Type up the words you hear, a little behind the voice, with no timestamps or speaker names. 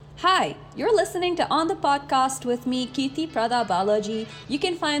Hi, you're listening to On the Podcast with me, Kirti Prada Balaji. You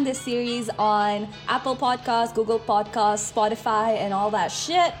can find this series on Apple Podcasts, Google Podcasts, Spotify, and all that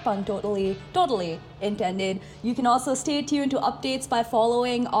shit. Pun totally intended. You can also stay tuned to updates by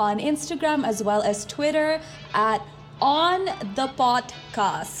following on Instagram as well as Twitter at On the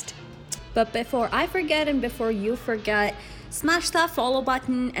Podcast. But before I forget and before you forget, smash that follow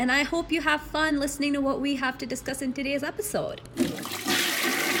button, and I hope you have fun listening to what we have to discuss in today's episode.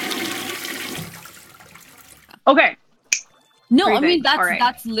 Okay. No, Three I mean things.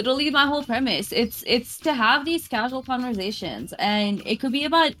 that's literally my whole premise. It's to have these casual conversations, and it could be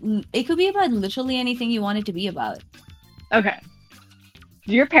about literally anything you want it to be about. Okay.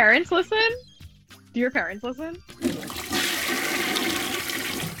 Do your parents listen?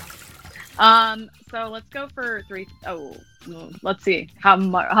 So let's go for three. Oh, let's see how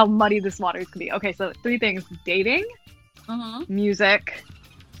muddy this waters can be. Okay, so three things: dating, music,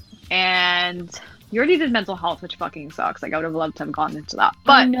 and you already did mental health, which fucking sucks. Like I would have loved to have gotten into that,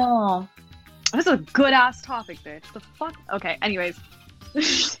 but no, that's a good ass topic, bitch. The fuck. Okay. Anyways,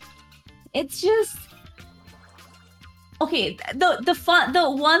 it's just okay.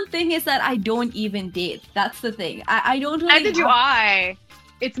 The one thing is that I don't even date. That's the thing. I don't. Really neither do I.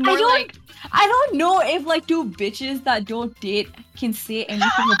 It's more like I don't know if like two bitches that don't date can say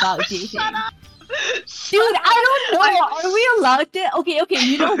anything about dating. Shut up. Dude, I don't know. Are we allowed to? Okay,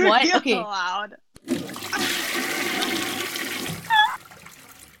 you know what? You're Okay. allowed.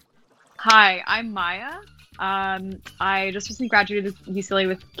 Hi, I'm Maya. I just recently graduated UCLA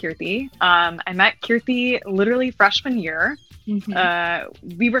with Kirti. I met Kirti literally freshman year.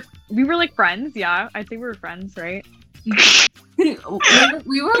 Mm-hmm. We were like friends. Yeah, I'd say we were friends, right? we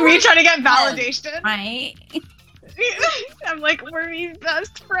were trying to get validation. Right? I'm like, were we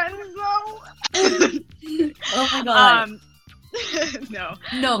best friends though? Oh my god.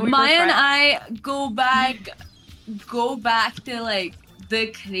 No, Maya and I go back to like the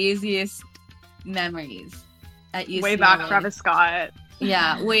craziest memories at UCLA. Way back, Travis Scott.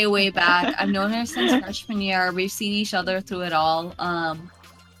 Yeah, way back. I've known her since freshman year. We've seen each other through it all.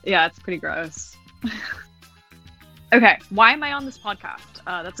 Yeah, it's pretty gross. Okay, why am I on this podcast?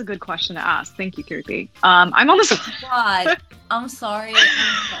 That's a good question to ask. Thank you, Kirti. I'm on this. God, I'm sorry.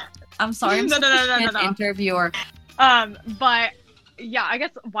 I'm sorry. I'm such a shit interviewer. But yeah, I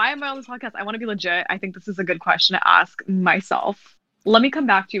guess why am I on this podcast? I want to be legit. I think this is a good question to ask myself. Let me come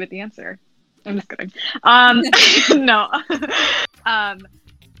back to you with the answer. I'm just kidding. No.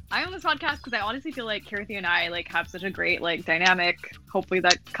 I'm on this podcast because I honestly feel like Kirti and I like have such a great like dynamic. Hopefully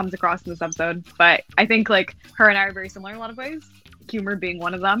that comes across in this episode. But I think like her and I are very similar in a lot of ways. Humor being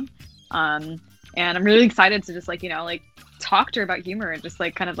one of them. And I'm really excited to just like, like talk to her about humor and just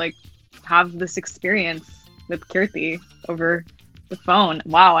like kind of like have this experience with Kirti over the phone.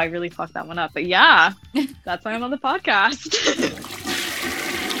 Wow, I really fucked that one up. But yeah, that's why I'm on the podcast.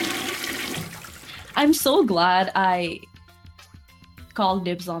 I'm so glad I called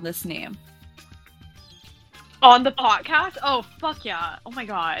dibs on this name. On the podcast? Oh, fuck yeah. Oh my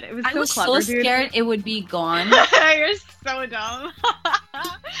god. It was so clever, so scared it would be gone. You're so dumb.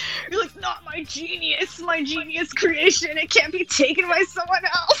 You're like, not my genius creation. It can't be taken by someone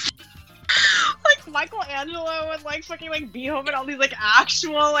else. Like Michelangelo and like fucking like Beethoven and all these like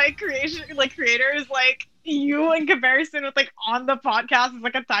actual like creators, like you in comparison with like on the podcast is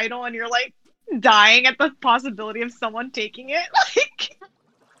like a title and you're like dying at the possibility of someone taking it. Like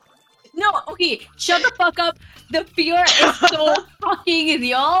no, okay, shut the fuck up. The fear is so fucking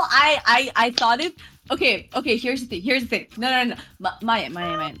real. I thought it. Okay, here's the thing. No.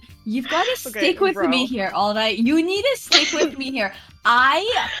 Maya. You've got to stick with me here, all right? You need to stick with me here.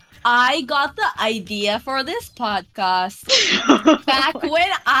 I got the idea for this podcast back when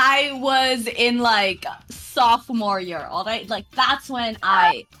I was in like sophomore year, all right? Like that's when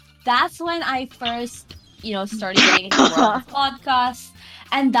I first, started getting into the world of podcasts.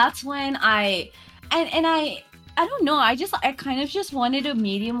 And that's when I don't know, I kind of just wanted a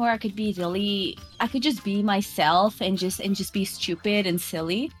medium where I could just be myself and just be stupid and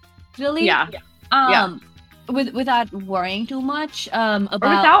silly. Really? Yeah. Without worrying too much about, or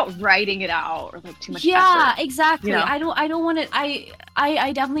without writing it out or like too much effort. Exactly. I don't want it.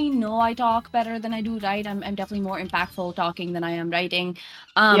 I definitely know I talk better than I do write. I'm definitely more impactful talking than I am writing.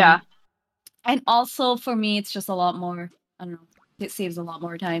 And also for me it's just a lot more, I don't know, it saves a lot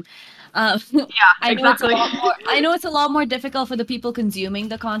more time. I know it's a lot more. I know it's a lot more difficult for the people consuming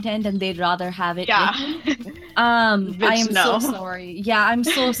the content, and they'd rather have it. Yeah. I am so sorry. Yeah, I'm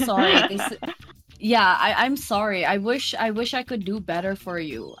so sorry. I'm sorry. I wish I could do better for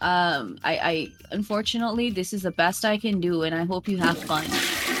you. I unfortunately this is the best I can do, and I hope you have fun.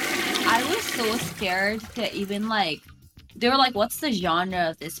 I was so scared to even like. They were like, "What's the genre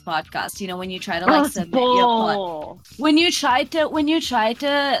of this podcast?" You know, when you try to like It's submit your pod, bull. when you try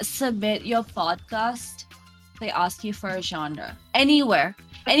to submit your podcast, they ask you for a genre. Anywhere,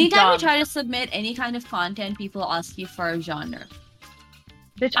 anytime you Dumb. try to submit any kind of content, people ask you for a genre.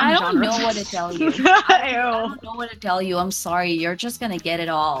 Bitch, I I'm don't know what to tell you. I don't know what to tell you. I'm sorry. You're just gonna get it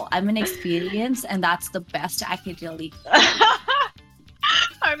all. I'm an experience, and that's the best I could really.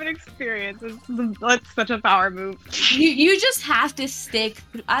 I'm an experience. That's such a power move. You just have to stick.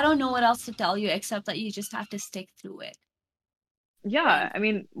 I don't know what else to tell you except that you just have to stick through it. Yeah, I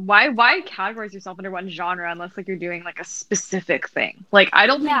mean, why categorize yourself under one genre unless like you're doing like a specific thing? Like, I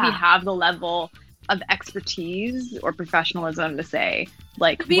don't think we Yeah. have the level of expertise or professionalism to say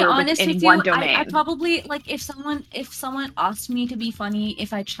like To be we're honest within with one you, domain. I probably like if someone asked me to be funny,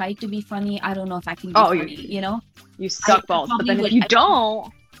 if I tried to be funny, I don't know if I can be Oh, funny. You know, You suck I balls. But probably then if would- you I-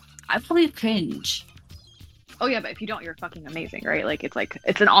 don't, I probably cringe. oh yeah, but if you don't, you're fucking amazing, right? Like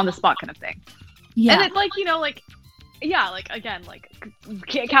it's an on the spot kind of thing. Yeah, And it's like, you know, like, yeah, like, again, like,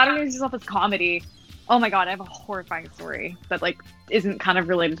 categorizing yourself as comedy. Oh my god, I have a horrifying story that, like, isn't kind of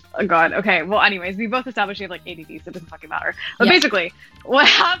related. Oh god, okay. Well, anyways, we both established we have, like, ADD, so it doesn't fucking matter. But Yeah. basically, what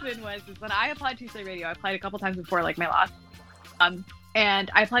happened was, is when I applied to Slate Radio, I applied a couple times before, like, my last,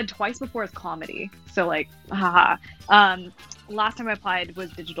 and I applied twice before as comedy. So, like, haha. Last time I applied was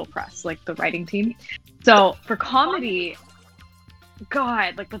digital press, like, the writing team. So, for comedy...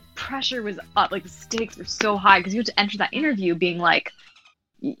 God, like the pressure was up, like the stakes were so high because you had to enter that interview being like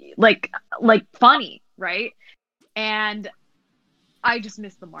funny, right? And I just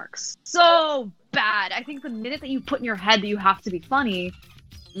missed the marks so bad. I think the minute that you put in your head that you have to be funny,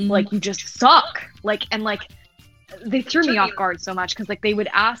 like you just suck. Like and like they threw me off guard so much because like they would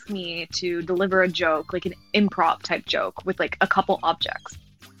ask me to deliver a joke, like an improv type joke with like a couple objects,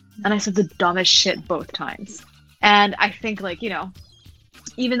 and I said the dumbest shit both times. And I think like, you know,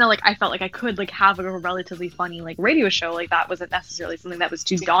 even though like I felt like I could like have a relatively funny like radio show, like that wasn't necessarily something that was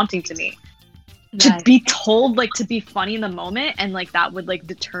too daunting to me. To be told like to be funny in the moment and like that would like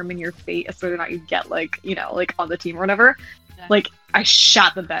determine your fate as whether or not you get like, you know, like on the team or whatever. Like I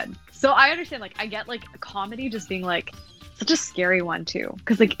shat the bed. So I understand, like I get like a comedy just being like such a scary one too,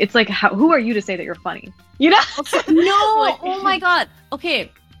 because like it's like who are you to say that you're funny, you know? No, Like- oh my god.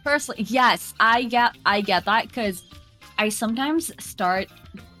 Okay, firstly, yes, I get that because I sometimes start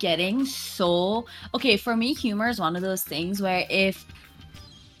getting so okay. For me, humor is one of those things where if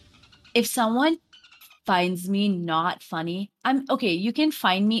someone finds me not funny, I'm okay. You can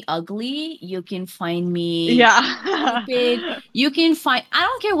find me ugly. You can find me Yeah. stupid. You can find. I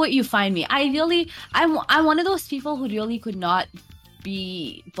don't care what you find me. I'm one of those people who really could not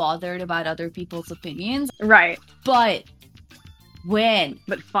be bothered about other people's opinions. Right. But when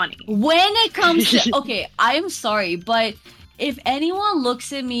Funny. it comes to okay, I'm sorry, but if anyone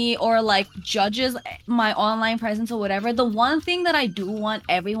looks at me or like judges my online presence or whatever, the one thing that I do want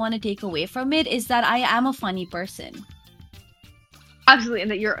everyone to take away from it is that I am a funny person. Absolutely,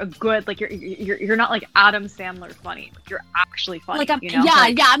 and that you're a good, like you're not like Adam Sandler funny. Like you're actually funny. Like I'm you know? yeah,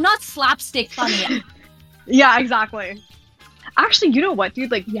 Like, yeah, I'm not slapstick funny. yeah, exactly. Actually, you know what,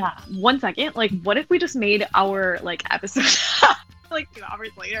 dude? Like, Yeah. 1 second. Like, what if we just made our like episode like 2 hours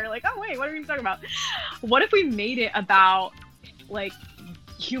later? Like, oh wait, what are we talking about? What if we made it about like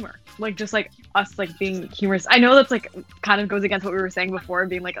humor? Like just like us like being humorous. I know that's like kind of goes against what we were saying before,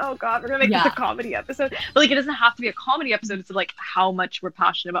 being like, oh god, we're gonna make this Yeah. a comedy episode. But like it doesn't have to be a comedy episode. It's like how much we're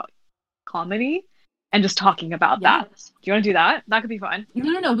passionate about comedy and just talking about that. Do you want to do that? That could be fun.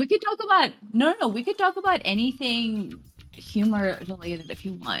 No. We could talk about We could talk about anything humor related if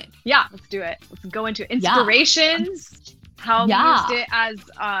you want. Yeah, let's do it. Let's go into inspirations. How we Yeah. used it as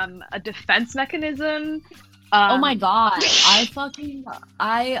a defense mechanism. Oh my god,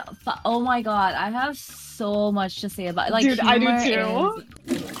 oh my god, I have so much to say about like Dude, I do humor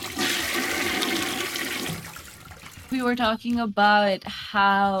too. we were talking about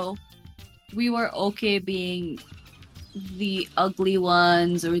how we were okay being the ugly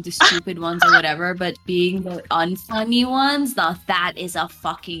ones or the stupid ones or whatever, but being the unfunny ones, now that is a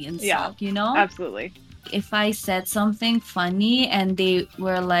fucking insult, Yeah. you know? Absolutely. If I said something funny and they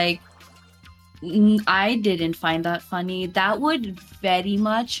were like, I didn't find that funny, that would very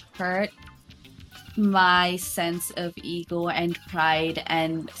much hurt my sense of ego and pride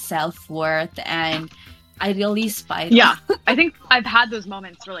and self-worth, and I really spiral. Yeah, I think I've had those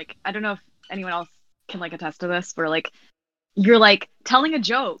moments where like I don't know if anyone else can like attest to this, where like you're like telling a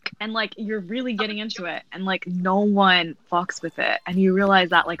joke and like you're really getting into it and like no one fucks with it and you realize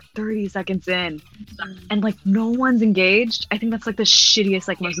that like 30 seconds in and like no one's engaged. I think that's like the shittiest,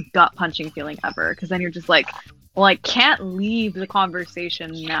 like most gut punching feeling ever, because then you're just like, well, I can't leave the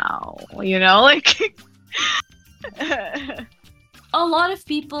conversation now, you know, like A lot of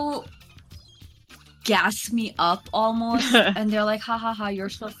people gas me up almost, and they're like, "Ha ha ha, you're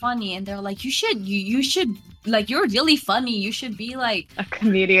so funny," and they're like, you should like, you're really funny. You should be like a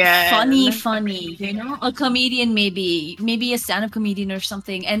comedian, funny, you know, a comedian, maybe a stand-up comedian or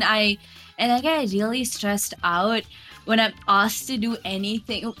something. And I get really stressed out when I'm asked to do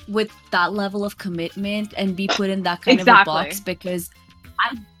anything with that level of commitment and be put in that kind of a box, because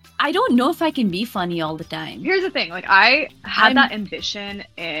I don't know if I can be funny all the time. Here's the thing, like I had that ambition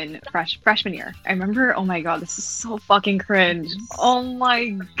in freshman year. I remember, oh my god, this is so fucking cringe. Oh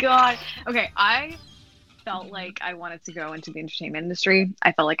my god. Okay, I felt like I wanted to go into the entertainment industry.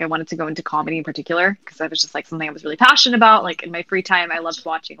 I felt like I wanted to go into comedy in particular, because that was just like something I was really passionate about. Like in my free time, I loved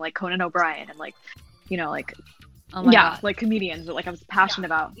watching like Conan O'Brien and like, you know, like oh my god, like comedians that like I was passionate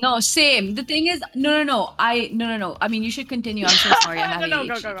about. No, same. The thing is, no. I mean, you should continue. I'm so sorry. I have no,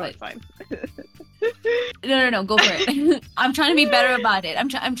 ADHD, go. but... It's fine. No. Go for it. I'm trying to be better about it. I'm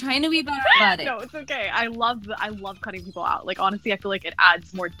trying to be better about it. No, it's okay. I love cutting people out. Like honestly, I feel like it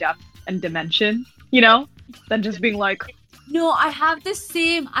adds more depth and dimension, you know, than just being like. No, I have the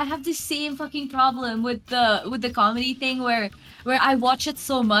same fucking problem with the comedy thing where I watch it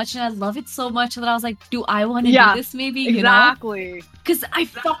so much and I love it so much that I was like, do I want to do this maybe? Exactly. You know? Because I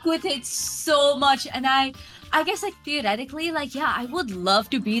fuck with it so much, and I guess like theoretically, like yeah, I would love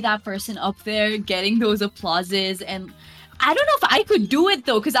to be that person up there getting those applauses, and I don't know if I could do it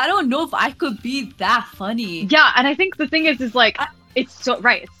though, because I don't know if I could be that funny. Yeah, and I think the thing is like it's so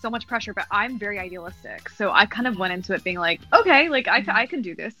much pressure, but I'm very idealistic, so I kind of went into it being like, okay, like I can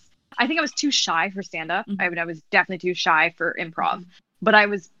do this. I think I was too shy for stand-up. I mean, I was definitely too shy for improv, but I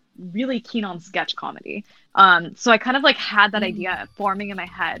was really keen on sketch comedy. So I kind of like had that idea forming in my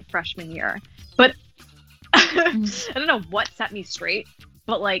head freshman year, but I don't know what set me straight,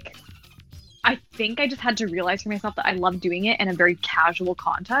 but like I think I just had to realize for myself that I love doing it in a very casual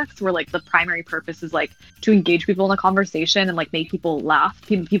context where like the primary purpose is like to engage people in a conversation and like make people laugh,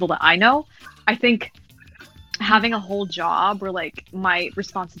 people that I know. I think having a whole job where like my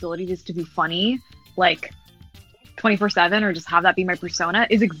responsibility is to be funny like 24/7 or just have that be my persona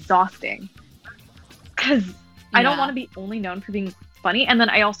is exhausting, because I don't want to be only known for being funny, and then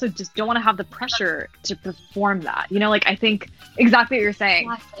I also just don't want to have the pressure to perform that, you know, like I think exactly what you're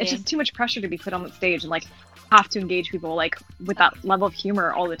saying. It's just too much pressure to be put on the stage and like have to engage people like with that level of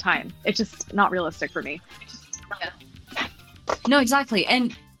humor all the time. It's just not realistic for me. No, exactly.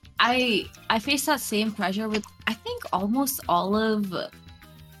 And I face that same pressure with, I think, almost all of...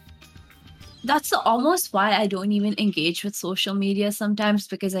 That's almost why I don't even engage with social media sometimes,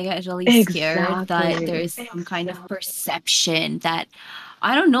 because I get really scared that there is some kind of perception that,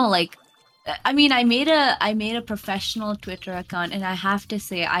 I don't know, like, I mean, I made a professional Twitter account, and I have to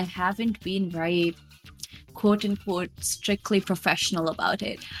say I haven't been very quote unquote strictly professional about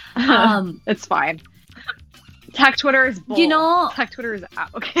it. It's fine. Tech Twitter is bull. You know, Tech Twitter is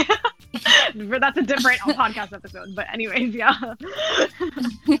out. Okay. That's a different podcast episode, but anyways, yeah.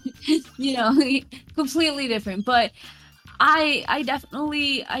 You know, completely different, but I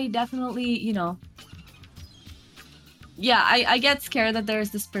definitely, you know, yeah, I get scared that there's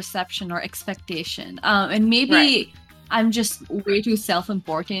this perception or expectation, and maybe I'm just way too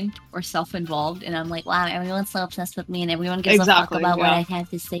self-important or self-involved, and I'm like, wow, everyone's so obsessed with me and everyone gives a fuck about what I have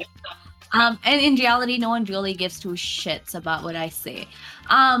to say. And in reality, no one really gives two shits about what I say.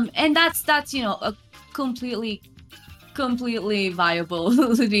 And that's you know, a completely viable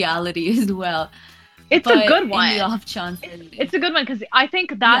reality as well. It's a good one. In the off chance, it's a good one, because I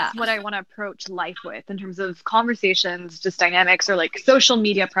think that's what I want to approach life with in terms of conversations, just dynamics, or like social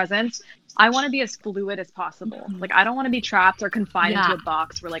media presence. I want to be as fluid as possible. Like I don't want to be trapped or confined into a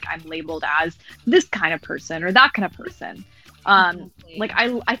box where like I'm labeled as this kind of person or that kind of person. Like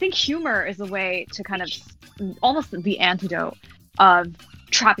I think humor is a way to kind of almost the antidote of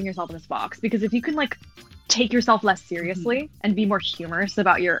trapping yourself in this box, because if you can like take yourself less seriously and be more humorous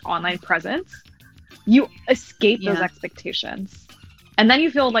about your online presence, you escape those expectations, and then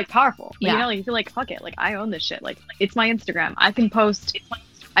you feel like powerful. Like, you know, like, you feel like, fuck it, like I own this shit. Like it's my Instagram. I can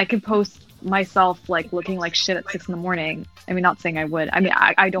post myself like looking like shit at 6 a.m. I mean, not saying I would. I mean,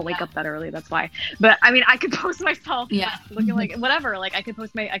 I don't wake up that early. That's why. But I mean, I could post myself looking like whatever. Like I could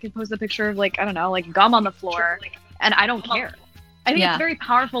post a picture of like, I don't know, like gum on the floor, and I don't care. I think it's very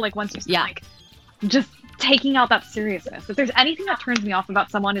powerful. Like once you like just taking out that seriousness. If there's anything that turns me off about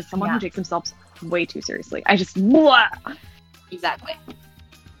someone, is someone Yeah. who takes themselves way too seriously. I just blah. Exactly.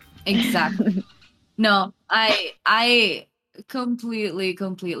 Exactly. No, I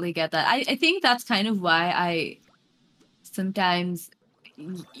completely get that. I think that's kind of why I sometimes,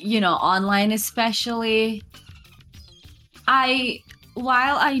 online especially,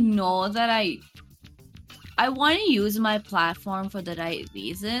 while I know that I want to use my platform for the right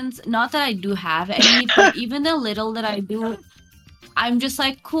reasons, not that I do have any, but even the little that I do, I'm just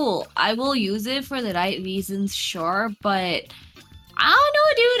like, cool, I will use it for the right reasons, sure, but I don't know,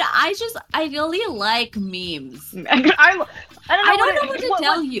 dude. I really like memes. I don't know what to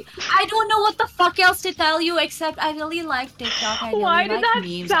tell you. I don't know what the fuck else to tell you except I really like TikTok. I really Why like did that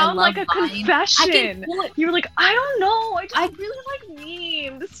memes. I sound love like a Vine. confession? Put, You were like, I don't know. I just really like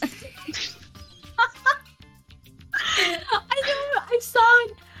memes.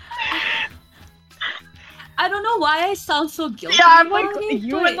 I don't know why I sound so guilty. Yeah, I'm like, about it,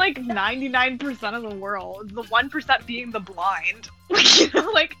 you but and like 99% of the world. The 1% being the blind. Like, you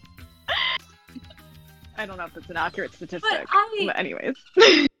know, like. I don't know if it's an accurate statistic. But anyways.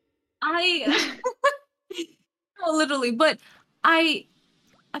 I no, literally, but I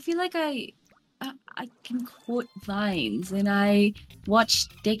feel like I can quote vines and I watch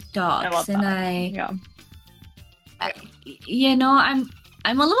TikToks I love and that.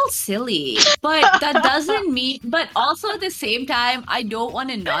 I'm a little silly, but that doesn't mean. But also at the same time, I don't want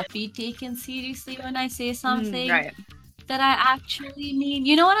to not be taken seriously when I say something Right. that I actually mean.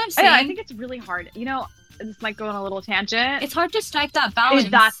 You know what I'm saying? Yeah, I think it's really hard. You know, this might go on a little tangent. It's hard to strike that balance.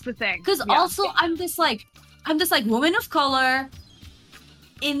 That's the thing. Because also I'm this like woman of color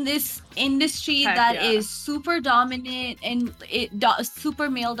in this industry that is super dominant and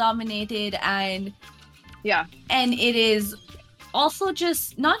super male dominated, and and it is also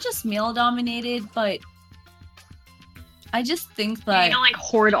just not just male dominated, but I just think that you don't like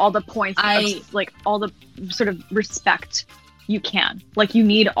hoard all the points of, like all the sort of respect you can. Like you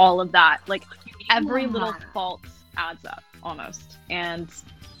need all of that. Like every little fault adds up almost, and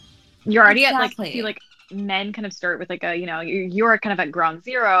you're already at like, I feel like men kind of start with like a, you know, you're kind of at ground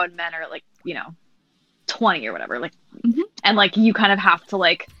zero and men are like, you know, 20 or whatever, like and like you kind of have to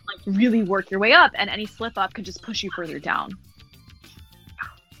like really work your way up, and any slip up could just push you further down.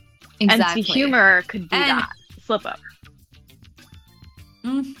 Exactly. And humor could do that slip up.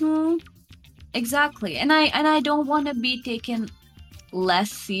 Exactly. And I don't want to be taken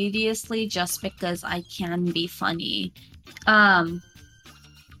less seriously just because I can be funny. And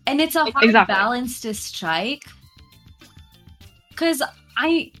it's a hard balance to strike, because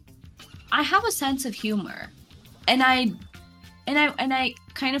I have a sense of humor, and I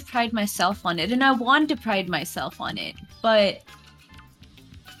kind of pride myself on it, and I want to pride myself on it, but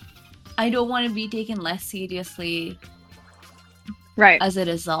I don't want to be taken less seriously as a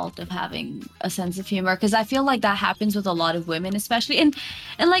result of having a sense of humor, because I feel like that happens with a lot of women, especially and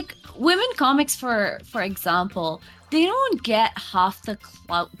like women comics, for example, they don't get half the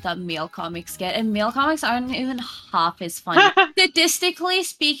clout that male comics get, and male comics aren't even half as funny. Statistically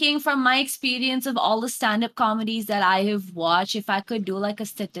speaking, from my experience of all the stand-up comedies that I have watched, if I could do like a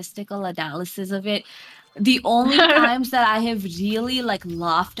statistical analysis of it, the only times that I have really like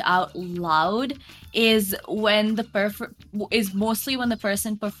laughed out loud is when mostly when the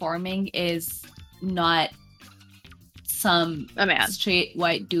person performing is not a man, straight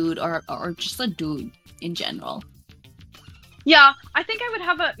white dude, or just a dude in general. Yeah, I think I would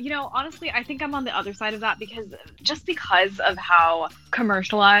have honestly, I think I'm on the other side of that, because of how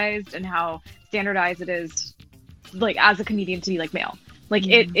commercialized and how standardized it is, like as a comedian to be like male. Like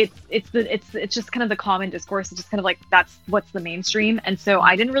it's just kind of the common discourse. It's just kind of like that's what's the mainstream, and so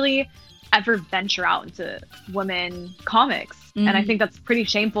I didn't really ever venture out into women comics, and I think that's pretty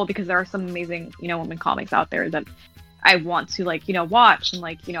shameful, because there are some amazing women comics out there that I want to watch and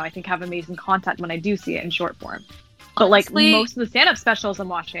I think have amazing content when I do see it in short form. But honestly, most of the stand-up specials I'm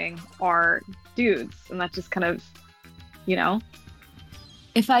watching are dudes, and that's just kind of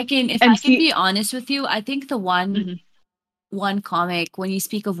If I can be honest with you, I think the one comic, when you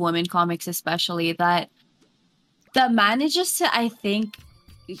speak of women comics especially, that manages to, I think,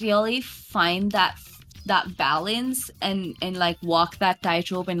 really find that balance and like walk that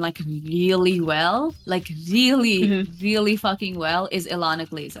tightrope and like really well, like really fucking well, is Ilana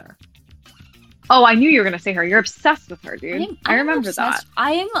Glazer. Oh, I knew you were gonna say her. You're obsessed with her, dude. I remember that.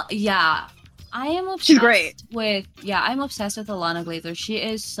 I am obsessed. She's great. I'm obsessed with Ilana Glazer. She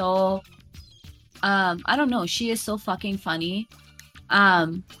is so I don't know, she is so fucking funny.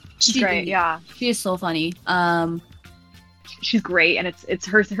 She's great. Yeah, she is so funny. she's great, and it's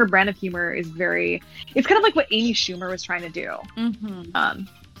her brand of humor is very. It's kind of like what Amy Schumer was trying to do,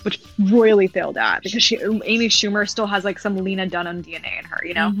 which royally failed at, because Amy Schumer still has like some Lena Dunham DNA in her,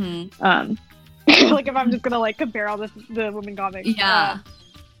 you know. Like if I'm just gonna like compare all the women comics,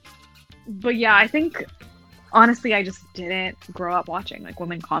 but yeah, I think honestly I just didn't grow up watching like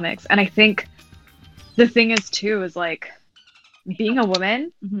women comics, and I think the thing is too is like being a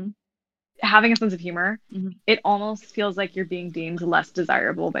woman, having a sense of humor, it almost feels like you're being deemed less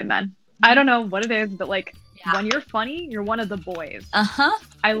desirable by men. I don't know what it is, but like when you're funny, you're one of the boys.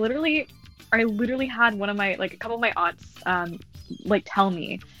 I literally had one of my like a couple of my aunts like tell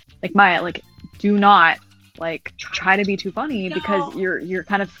me like, Maya, like do not like try to be too funny because you're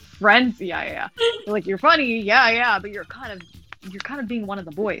kind of friends. Like you're funny, but you're kind of being one of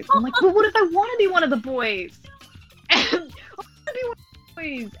the boys. I'm like, but what if I want to be one of the boys?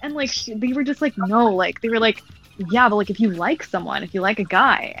 And like they were just like, no, like they were like, yeah, but like if you like someone, if you like a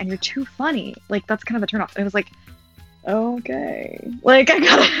guy and you're too funny, like that's kind of a turn off. It was like, okay, like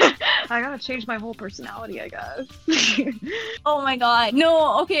I gotta change my whole personality, I guess. Oh my god,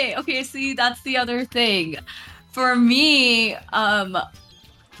 no, okay, see, that's the other thing. For me,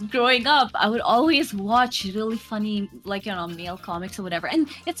 growing up, I would always watch really funny, like, you know, male comics or whatever. And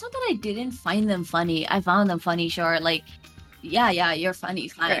it's not that I didn't find them funny. I found them funny, sure. Like, yeah, you're funny,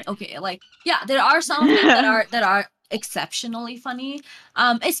 fine. Right. Okay, like, yeah, there are some things that are exceptionally funny.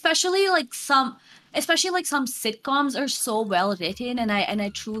 Especially some sitcoms are so well written, and I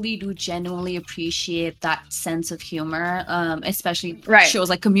truly do genuinely appreciate that sense of humor. Especially shows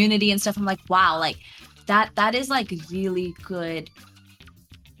like Community and stuff. I'm like, wow, like that is like really good.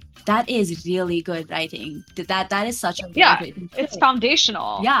 That is really good writing. That is such a it's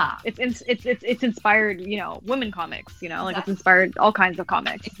foundational. Yeah, it's inspired, you know, women comics. You know, like it's inspired all kinds of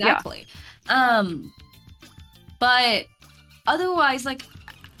comics. Exactly. Yeah. But otherwise, like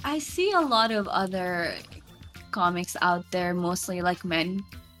I see a lot of other comics out there, mostly like men,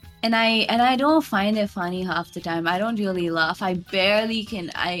 and I don't find it funny half the time. I don't really laugh. I barely can.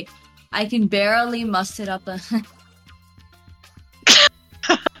 I can barely muster up a.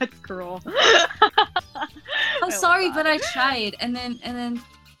 That's cruel. I'm sorry, but I tried, and then.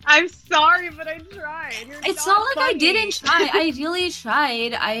 I'm sorry, but I tried. It's not like funny. I didn't try. I really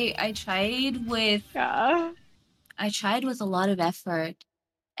tried. I tried with. Yeah. I tried with a lot of effort,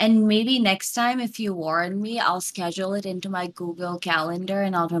 and maybe next time, if you warn me, I'll schedule it into my Google Calendar,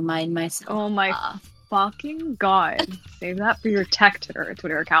 and I'll remind myself. Oh my fucking god! Save that for your tech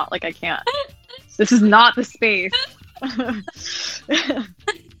Twitter account. Like I can't. This is not the space.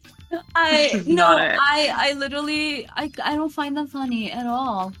 I literally I don't find them funny at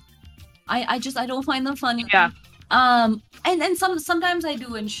all. I don't find them funny. Yeah. And sometimes I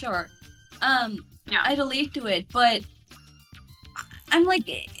do, and sure. I relate to it, but I'm like,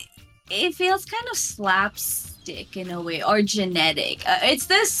 it feels kind of slapstick in a way, or genetic. It's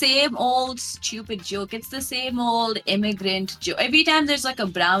the same old stupid joke. It's the same old immigrant joke. Every time there's like a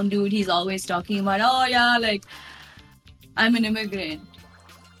brown dude, he's always talking about, oh yeah, like I'm an immigrant.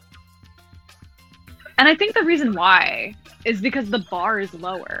 And I think the reason why is because the bar is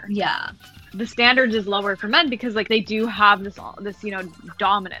lower. Yeah. The standard is lower for men because like they do have this you know,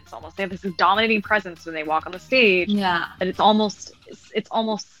 dominance almost. They have this dominating presence when they walk on the stage. Yeah. That it's almost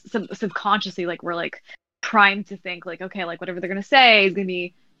subconsciously like we're like primed to think like, okay, like whatever they're gonna say is gonna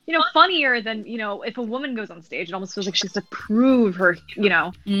be, you know, funnier than, you know, if a woman goes on stage, it almost feels like she has to prove her, you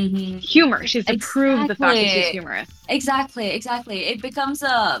know, humor. She has to prove the fact that she's humorous. Exactly. It becomes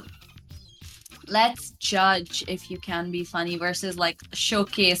a let's judge if you can be funny versus like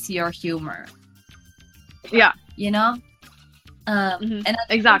showcase your humor. Yeah. You know? And I'd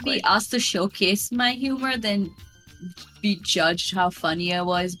exactly be asked to showcase my humor than be judged how funny I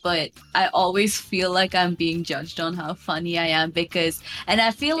was, but I always feel like I'm being judged on how funny I am and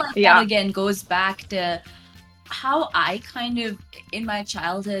I feel like that again goes back to how I kind of in my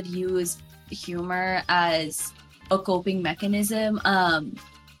childhood used humor as a coping mechanism.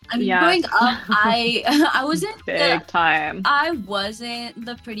 I mean, growing up, I wasn't big time. I wasn't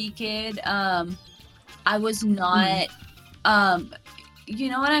the pretty kid. I was not. You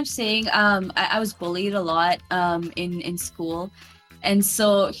know what I'm saying? I was bullied a lot. In school, and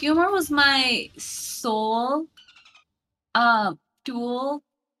so humor was my sole, tool,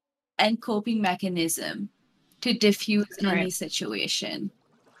 and coping mechanism to diffuse any situation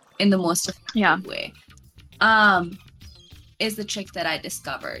in the most effective way. Is the trick that I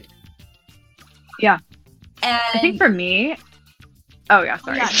discovered. Yeah. And I think for me, oh yeah,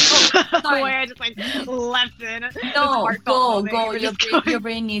 sorry. Sorry. The way I just like left in. No, go. Your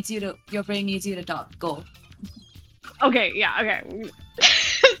brain needs you to talk. Go. Okay, yeah, okay.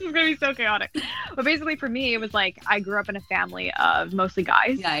 This is gonna be so chaotic. But basically for me, it was like I grew up in a family of mostly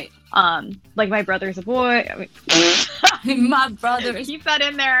guys. Right. Like my brother's a boy. I mean, My brother is, keep that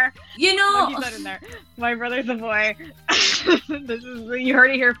in there. you I'll know, keep that in there. My brother's a boy. This is, you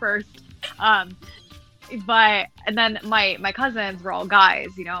heard it here first. But and then my cousins were all guys,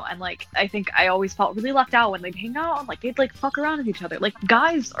 you know, and like I think I always felt really left out when they'd hang out and like they'd like fuck around with each other. Like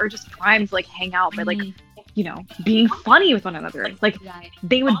guys are just primed to like hang out by like, you know, being funny with one another. Like right,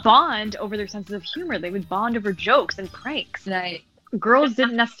 they would bond over their senses of humor. They would bond over jokes and pranks. right. Girls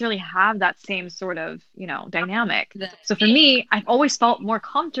didn't necessarily have that same sort of, you know, dynamic. Right. So for me, I've always felt more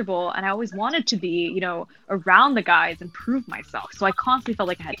comfortable and I always wanted to be, you know, around the guys and prove myself. So I constantly felt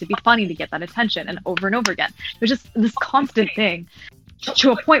like I had to be funny to get that attention and over again. It was just this constant thing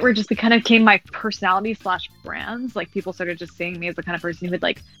to a point where it just kind of became my personality / brands. Like people started just seeing me as the kind of person who would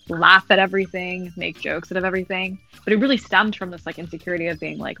like laugh at everything, make jokes out of everything. But it really stemmed from this like insecurity of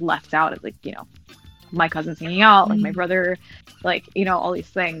being like left out of like, you know, my cousins hanging out, like my brother, like, you know, all these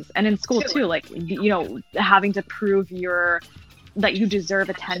things. And in school too, like, you know, having to prove that you deserve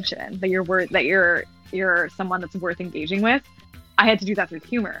attention, that you're someone that's worth engaging with. I had to do that through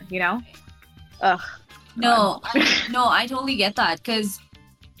humor, you know? Ugh. No, I totally get that because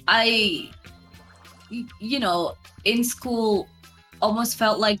you know, in school, almost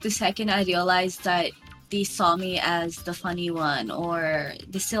felt like the second I realized that they saw me as the funny one or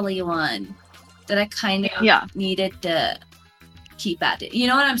the silly one, that I kind of needed to keep at it. You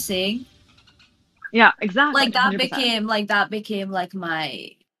know what I'm saying? Yeah, exactly. Like that 100%. became like my,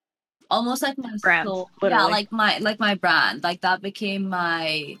 almost like my Brand, soul. literally. Yeah, like my brand. Like that became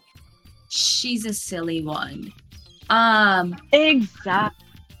my, she's a silly one. Exactly.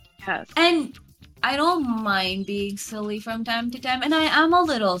 Yes. And I don't mind being silly from time to time, and I am a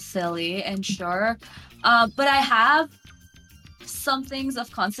little silly, and sure, but I have some things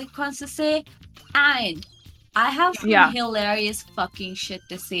of consequence to say, and I have some hilarious fucking shit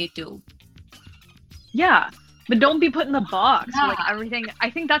to say too. Yeah, but don't be put in the box. Yeah. Like everything. I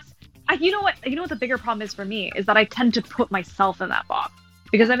think that's. You know what the bigger problem is for me is that I tend to put myself in that box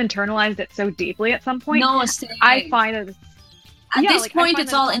because I've internalized it so deeply. At some point, No, same. I find that. At this point,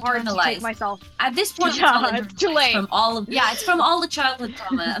 it's all internalized. At this point, it's all it's too late. It's from all the childhood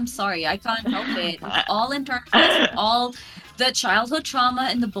trauma. I'm sorry, I can't help it. It's all internalized. All the childhood trauma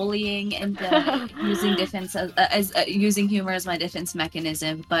and the bullying and using defense as using humor as my defense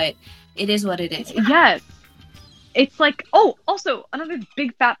mechanism. But it is what it is. Yes. It's like, oh, also another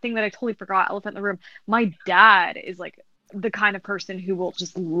big fat thing that I totally forgot, elephant in the room. My dad is like the kind of person who will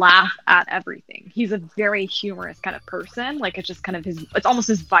just laugh at everything. He's a very humorous kind of person. Like it's just kind of it's almost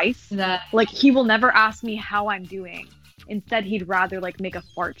his vice. Like he will never ask me how I'm doing. Instead, he'd rather like make a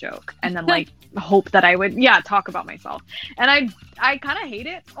fart joke and then like hope that I would, talk about myself. And I kind of hate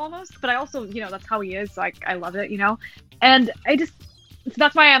it almost, but I also, you know, that's how he is. So I love it, you know, and so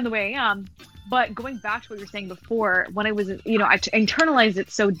that's why I am the way I am. But going back to what you were saying before, when I was, you know, I internalized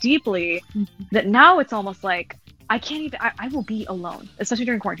it so deeply that now it's almost like I can't even, I will be alone, especially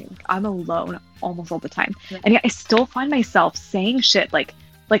during quarantine. Like, I'm alone almost all the time. And yet I still find myself saying shit like,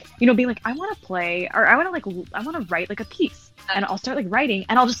 you know, being like, I want to play, or I want to write like a piece. And I'll start like writing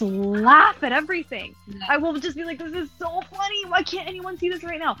and I'll just laugh at everything. I will just be like, this is so funny. Why can't anyone see this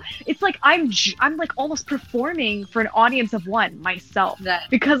right now? It's like I'm like almost performing for an audience of one myself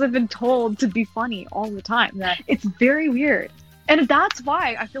because I've been told to be funny all the time. It's very weird. And that's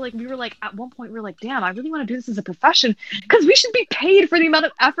why I feel like we were like, at one point we were like, damn, I really want to do this as a profession because we should be paid for the amount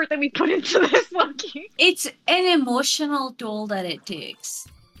of effort that we put into this, Loki. It's an emotional toll that it takes.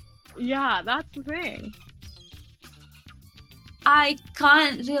 Yeah, that's the thing. I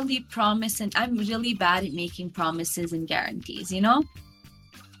can't really promise, and I'm really bad at making promises and guarantees, you know?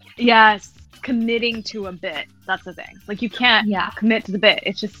 Yes, committing to a bit. That's the thing. Like, you can't commit to the bit.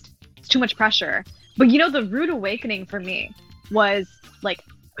 It's too much pressure. But, you know, the rude awakening for me was, like,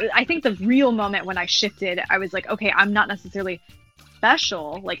 I think the real moment when I shifted, I was like, okay, I'm not necessarily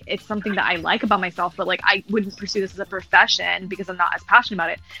special. Like, it's something that I like about myself, but, like, I wouldn't pursue this as a profession because I'm not as passionate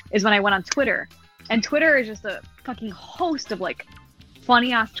about it, is when I went on Twitter. And Twitter is just a fucking host of like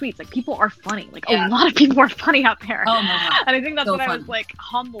funny ass tweets. Like people are funny. Like a lot of people are funny out there. Oh my God. And I think that's So when fun. I was like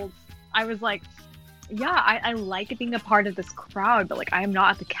humbled. I was like, I like being a part of this crowd, but like I am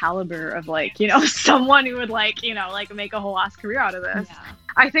not at the caliber of like, you know, someone who would like, you know, like make a whole ass career out of this. Yeah.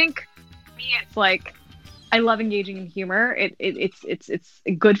 I think for me it's like I love engaging in humor. It's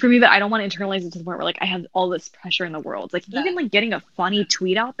good for me, but I don't want to internalize it to the point where like I have all this pressure in the world. Like even like getting a funny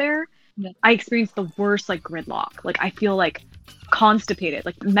tweet out there. I experienced the worst like gridlock. Like I feel like constipated,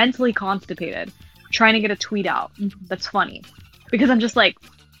 like mentally constipated. trying to get a tweet out that's funny, because I'm just like,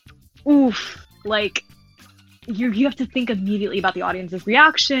 oof, like you have to think immediately about the audience's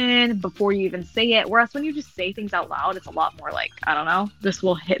reaction before you even say it. Whereas when you just say things out loud, it's a lot more like, I don't know, this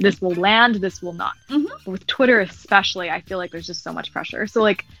will hit, this will land, this will not. But with Twitter especially, I feel like there's just so much pressure. So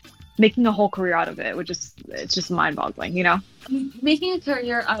like making a whole career out of it it's just mind-boggling, you know? Making a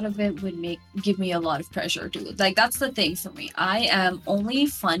career out of it would give me a lot of pressure too. Like that's the thing for me. I am only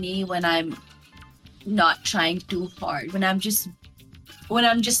funny when I'm not trying too hard, when I'm just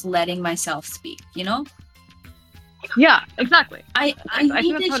letting myself speak, you know? Yeah, exactly. I think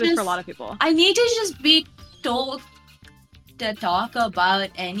need that's to how it is for a just lot of people. I need to just be told to talk about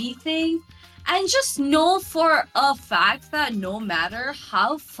anything, and just know for a fact that no matter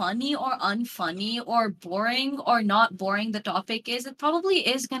how funny or unfunny or boring or not boring the topic is, it probably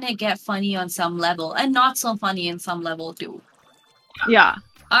is gonna get funny on some level and not so funny in some level too. Yeah.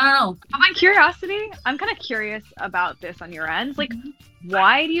 I don't know. My curiosity, I'm kind of curious about this on your end. Like,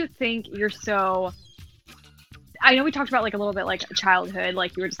 why do you think you're so... I know we talked about like a little bit like childhood,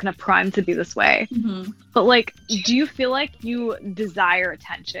 like you were just kind of primed to be this way. But like, do you feel like you desire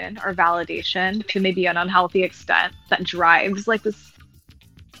attention or validation to maybe an unhealthy extent that drives like this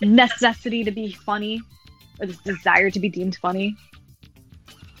necessity to be funny, or this desire to be deemed funny?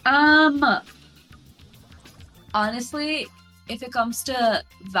 Honestly, if it comes to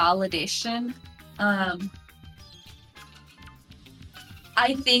validation, I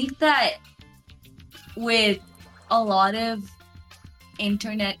think that with a lot of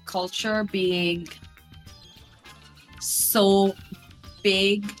internet culture being so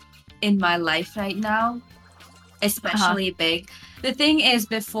big in my life right now, especially big. The thing is,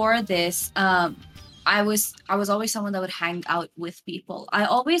 before this, I was always someone that would hang out with people. I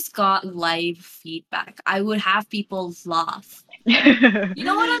always got live feedback. I would have people laugh. You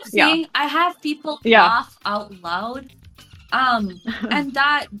know what I'm saying? I have people laugh out loud. And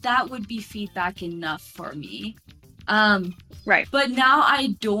that would be feedback enough for me. Right. But now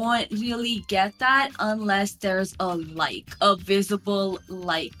I don't really get that unless there's a visible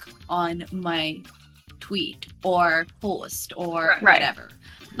like on my tweet or post or whatever.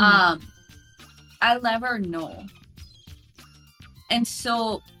 I'll never know. And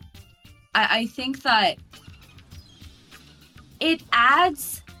so I think that it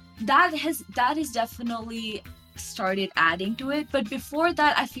adds, that is definitely started adding to it. But before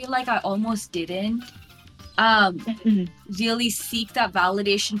that, I feel like I almost didn't really seek that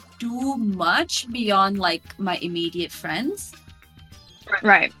validation too much beyond like my immediate friends.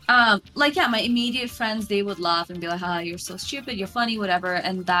 Right. Like my immediate friends, they would laugh and be like, "Ah, you're so stupid, you're funny, whatever."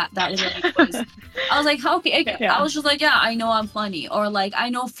 And that really was. I was like, okay. I was just like, yeah, I know I'm funny, or like I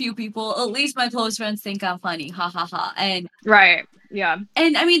know few people, at least my close friends, think I'm funny, ha ha ha. And right. Yeah.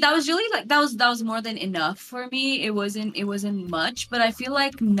 And I mean, that was really like that was more than enough for me. It wasn't much, but I feel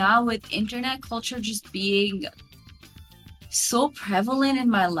like now with internet culture just being so prevalent in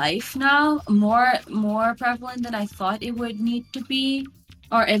my life now, more prevalent than I thought it would need to be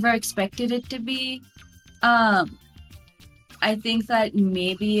or ever expected it to be. I think that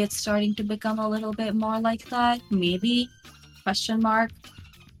maybe it's starting to become a little bit more like that. Maybe ? Fascinating.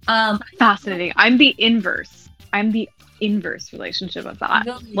 I'm the inverse relationship of that.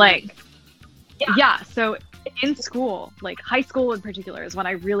 Really? Like, yeah. So in school, like high school in particular, is when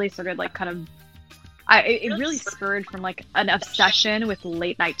I really started like kind of, it really spurred from like an obsession with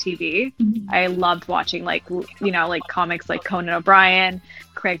late night TV. I loved watching like, you know, like comics like Conan O'Brien,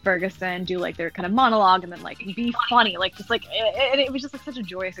 Craig Ferguson do like their kind of monologue and then like be funny, like just like, and it was just like such a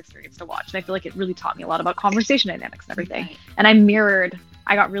joyous experience to watch. And I feel like it really taught me a lot about conversation dynamics and everything. Right. And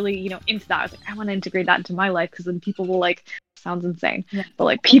I got really, you know, into that. I was like, I want to integrate that into my life, because then people will like, sounds insane, but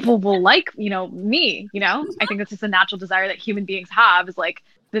like people will like, you know, me, you know. I think that's just a natural desire that human beings have, is like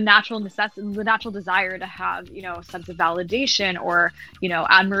the natural desire to have, you know, a sense of validation or, you know,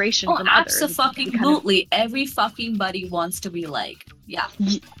 admiration from others. Absolutely. Every fucking buddy wants to be like,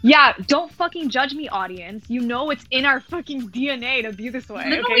 yeah, don't fucking judge me, audience. You know it's in our fucking DNA to be this way.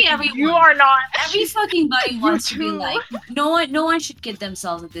 Literally everyone. You are not. Every fucking buddy wants to be like. No one should kid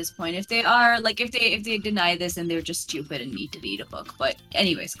themselves at this point. If they are like, if they deny this, then they're just stupid and need to read a book. But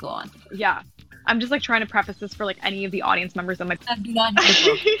anyways, go on. Yeah. I'm just like trying to preface this for like any of the audience members that might do not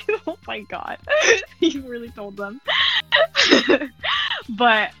need a book. Oh my god. You really told them.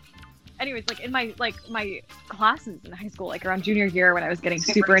 But anyways, like in my classes in high school, like around junior year, when I was getting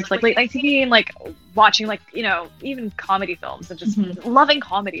super into like late night TV and like watching like, you know, even comedy films and just loving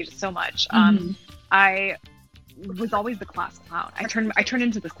comedy just so much. I was always the class clown. I turned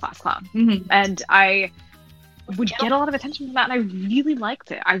into this class clown. And I would get a lot of attention from that, and I really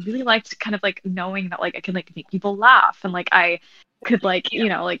liked it. I really liked kind of like knowing that like I could like make people laugh, and like I could like, you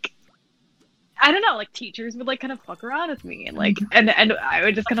know, like I don't know, like teachers would like kind of fuck around with me, and like and I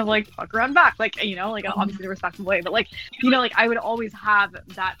would just kind of like fuck around back, like, you know, like obviously in a respectful way, but like, you know, like I would always have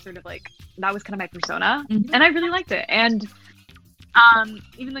that sort of like, that was kind of my persona, and I really liked it. And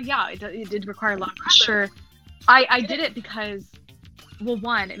even though yeah, it did require a lot of pressure, I did it because, well,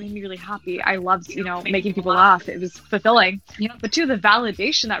 one, it made me really happy. I loved, you know, making people laugh. It was fulfilling. Yeah. But two, the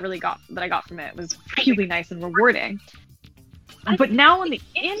validation that I got from it was really nice and rewarding. But now in the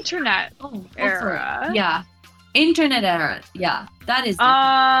internet era, yeah, internet era, yeah, that is.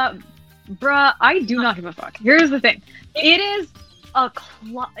 Bruh, I do not give a fuck. Here's the thing: it is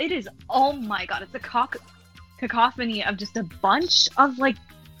it is. Oh my god, it's a cacophony of just a bunch of like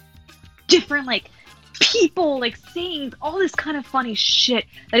different like people like saying all this kind of funny shit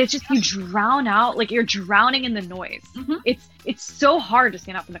that it's just you drown out, like you're drowning in the noise. It's so hard to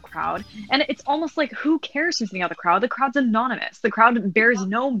stand up in the crowd, and it's almost like, who cares who's standing out the crowd? The crowd's anonymous. The crowd bears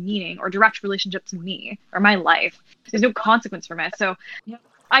no meaning or direct relationship to me or my life. There's no consequence from it, so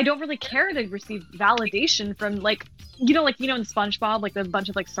I don't really care to receive validation from like, you know, in SpongeBob, like the bunch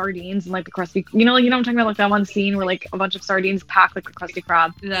of like sardines and like the Krusty, you know what I'm talking about, like that one scene where like a bunch of sardines pack like the Krusty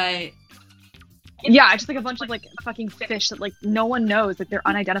Krab. Right. Yeah, just like a bunch of like fucking fish that like no one knows, like they're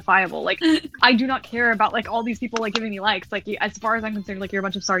unidentifiable. Like I do not care about like all these people like giving me likes. Like as far as I'm concerned, like you're a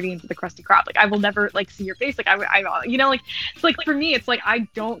bunch of sardines with the Krusty Krab. Like I will never like see your face. Like I you know, like it's like for me, it's like I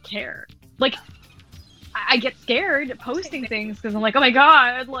don't care. Like I get scared posting things because I'm like, oh my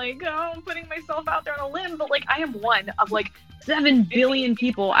god, like I'm putting myself out there on a limb. But like I am one of like 7 billion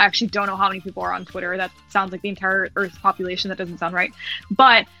people. I actually don't know how many people are on Twitter. That sounds like the entire Earth's population. That doesn't sound right,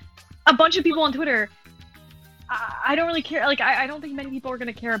 but a bunch of people on Twitter, I don't really care. Like, I don't think many people are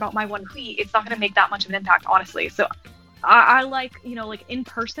going to care about my one tweet. It's not going to make that much of an impact, honestly. So I like, you know, like in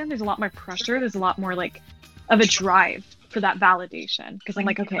person, there's a lot more pressure. There's a lot more like of a drive for that validation. Because I'm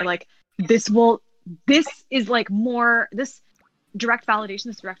like, okay, like this is like more, this direct validation,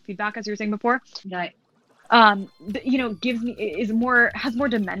 this direct feedback, as you were saying before. Right. You know, has more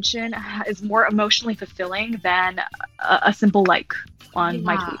dimension, is more emotionally fulfilling than a simple like on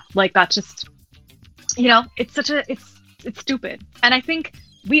my tweet. Like that's just, you know, it's stupid. And I think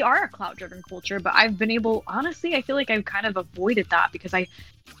we are a clout driven culture, but I've been able, honestly, I feel like I've kind of avoided that because I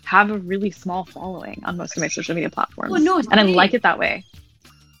have a really small following on most of my social media platforms. Oh, no, and I like it that way.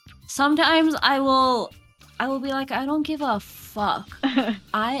 Sometimes I will be like, I don't give a fuck.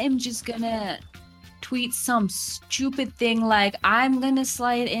 I am just gonna tweet some stupid thing like I'm gonna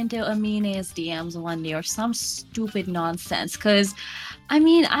slide into Amina's DMs one day or some stupid nonsense, because I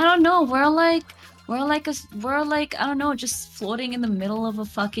mean, I don't know, we're like I don't know, just floating in the middle of a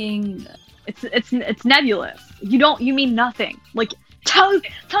fucking, it's nebulous. You mean nothing. Like tell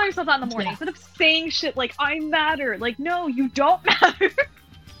yourself that in the morning instead of saying shit like I matter. Like no, you don't matter.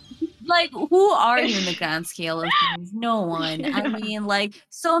 Like, who are you in the grand scale of things? No one. I mean, like,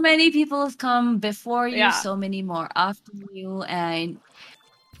 so many people have come before you, so many more after you, and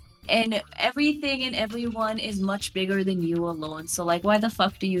everything and everyone is much bigger than you alone. So, like, why the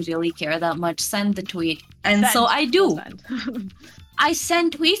fuck do you really care that much? Send the tweet. And so I do. I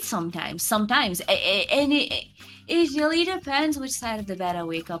send tweets sometimes. And it really depends which side of the bed I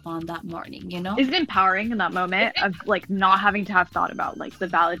wake up on that morning, you know? Is it empowering in that moment of like not having to have thought about like the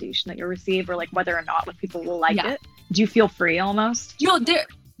validation that you receive or like whether or not like people will like it? Do you feel free almost? No,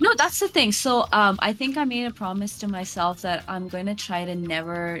 that's the thing. So I think I made a promise to myself that I'm going to try to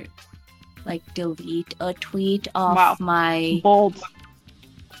never like delete a tweet off my bold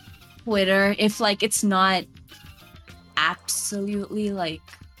Twitter if like it's not absolutely like,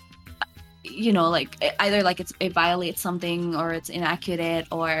 you know, like either like it violates something or it's inaccurate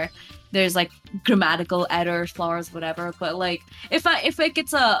or there's like grammatical errors, flaws, whatever. But like if like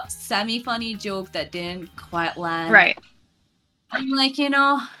it's a semi-funny joke that didn't quite land, right, I'm like, you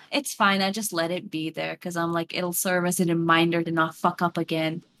know, it's fine. I just let it be there because I'm like, it'll serve as a reminder to not fuck up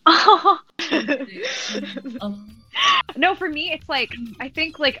again. No, for me, it's like, I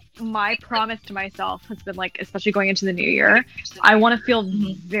think like my promise to myself has been like, especially going into the new year, I want to feel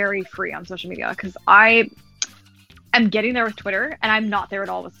very free on social media because I am getting there with Twitter and I'm not there at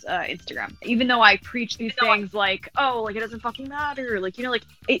all with Instagram. Even though I preach these things like, oh, like it doesn't fucking matter. Like, you know, like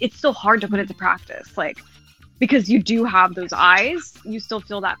it's still hard to put into practice. Like, because you do have those eyes, you still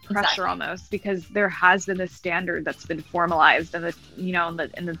feel that pressure almost because there has been this standard that's been formalized in this, you know,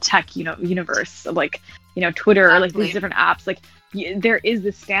 in the tech, you know, universe of like, you know, Twitter or like these different apps. Like there is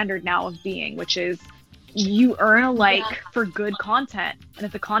this standard now of being, which is you earn a like for good content. And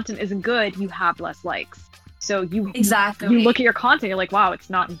if the content isn't good, you have less likes. So you Exactly. look at your content, you're like, wow, it's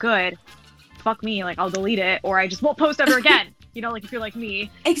not good. Fuck me, like I'll delete it, or I just won't post ever again. You know, like if you're like me.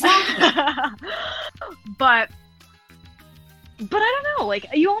 Exactly. but I don't know, like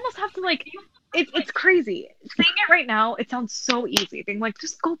you almost have to like it's crazy. Saying it right now, it sounds so easy. Being like,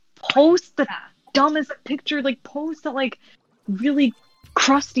 just go post the dumbest picture, like post that like really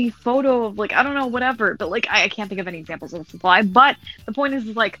crusty photo of like I don't know, whatever. But like I can't think of any examples of the supply. But the point is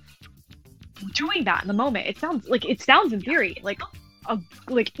like doing that in the moment. It sounds in theory like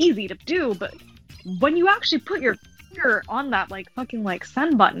easy to do, but when you actually put your finger on that like fucking like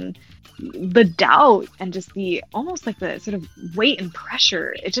send button, the doubt and just the almost like the sort of weight and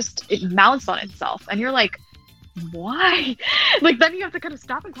pressure, it mounts on itself, and you're like, why? Like then you have to kind of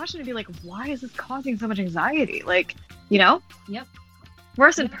stop and question and be like, why is this causing so much anxiety? Like, you know? Yep.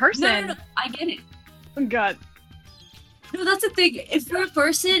 Whereas in person, No, I get it. God. No, that's the thing. If you're a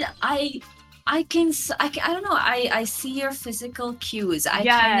person, I don't know. I see your physical cues.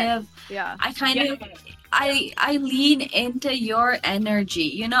 I lean into your energy.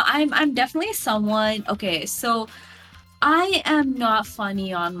 You know, I'm definitely someone. Okay, so I am not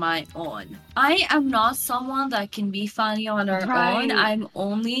funny on my own. I am not someone that can be funny on her own. I'm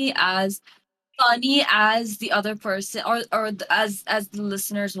only as funny as the other person or as the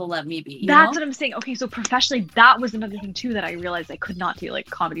listeners will let me be. That's what I'm saying. Okay, so professionally, that was another thing too that I realized I could not do like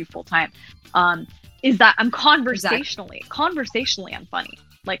comedy full time. Is that I'm conversationally I'm funny.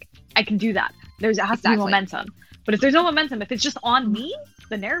 Like I can do that. It has to be momentum. But if there's no momentum, if it's just on me,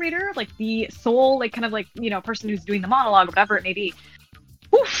 the narrator, like the sole, like kind of like, you know, person who's doing the monologue, whatever it may be,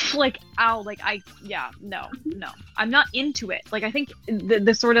 oof, like ow, like no, I'm not into it. Like I think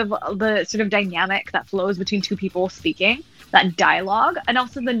the sort of dynamic that flows between two people speaking, that dialogue, and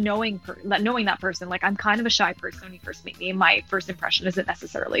also the knowing that person. Like I'm kind of a shy person when you first meet me. My first impression isn't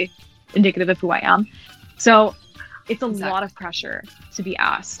necessarily indicative of who I am. So it's a lot of pressure to be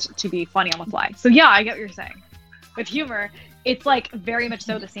asked to be funny on the fly. So yeah, I get what you're saying. With humor, it's like very much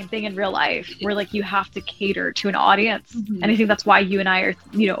so the same thing in real life, where like you have to cater to an audience. And I think that's why you and I are,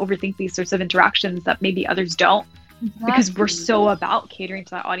 you know, overthink these sorts of interactions that maybe others don't, because we're so about catering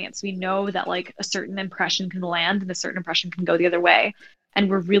to that audience. We know that like a certain impression can land and a certain impression can go the other way, and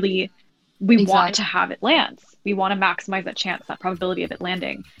we want to have it land. We want to maximize that chance, that probability of it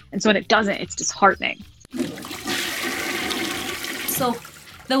landing. And so when it doesn't, it's disheartening. So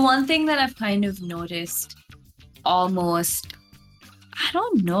the one thing that I've kind of noticed almost, I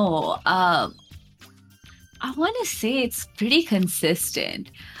don't know, I want to say it's pretty consistent.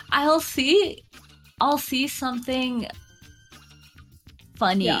 I'll see something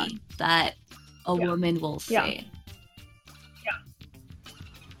funny that a woman will say.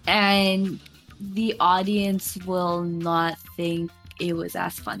 And the audience will not think it was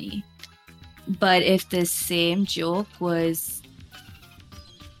as funny. But if the same joke was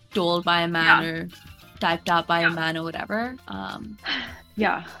told by a man or typed out by a man or whatever,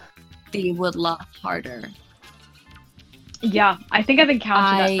 they would laugh harder. Yeah, I think I've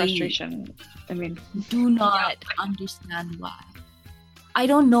encountered that frustration. I mean, do not understand why. I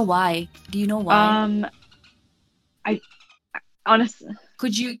don't know why. Do you know why? I honestly,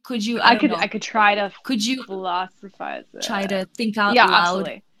 could you? I could try to. Could you philosophize it? Try to think out loud.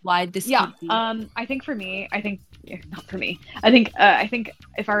 Absolutely. Why this? Could be. I think for me, not for me. I think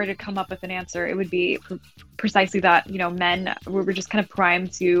if I were to come up with an answer, it would be precisely that. You know, men, we're just kind of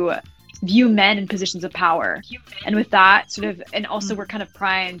primed to view men in positions of power, and with that sort of, and also we're kind of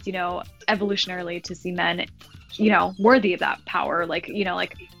primed, you know, evolutionarily to see men, you know, worthy of that power. Like, you know,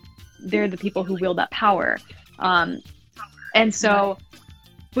 like they're the people who wield that power, and so.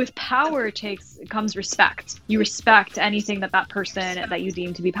 With power comes respect. You respect anything that person that you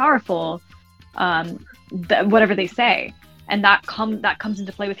deem to be powerful, whatever they say, and that comes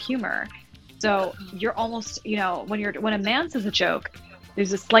into play with humor. So you're almost, you know, when a man says a joke,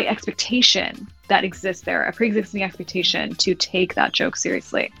 there's a slight expectation that exists there, a pre-existing expectation to take that joke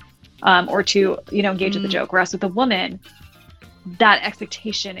seriously, or to, you know, engage with the joke. Whereas with a woman, that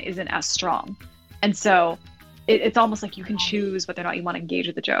expectation isn't as strong, and so. It's almost like you can choose whether or not you want to engage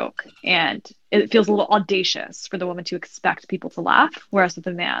with the joke, and it feels a little audacious for the woman to expect people to laugh, whereas with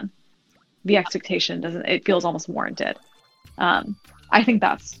the man, the expectation doesn't. It feels almost warranted. I think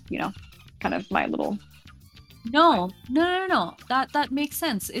that's, you know, kind of my little. No. That makes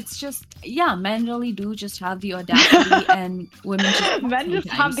sense. It's just men really do just have the audacity, and women just men just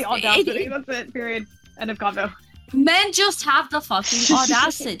have the audacity. That's it. Period. End of convo. Men just have the fucking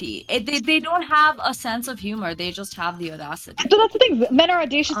audacity. They don't have a sense of humor. They just have the audacity. So that's the thing. Men are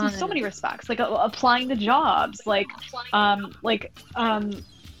audacious in so many respects, like applying to jobs, like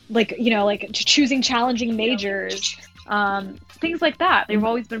like like choosing challenging majors, things like that. They've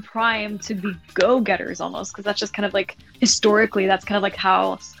always been primed to be go-getters almost, because that's just kind of like historically, that's kind of like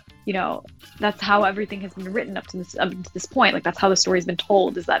how that's how everything has been written up to this point. Like that's how the story's been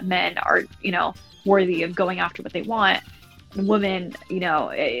told, is that men are worthy of going after what they want, and women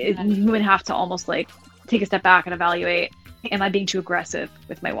women have to almost like take a step back and evaluate, am I being too aggressive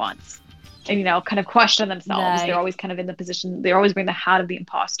with my wants? And kind of question themselves. Right. They're always kind of in the position, they're always wearing the hat of the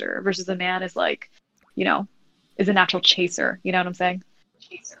imposter, versus a man is like is a natural chaser. You know what I'm saying?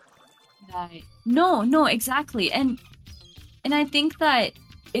 Right. No, exactly. And I think that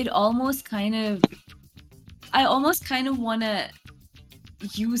it almost kind of, I almost kind of want to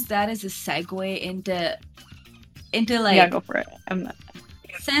use that as a segue into like, yeah, go for it.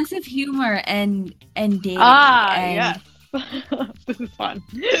 Sense of humor and dating. Yes. This is fun.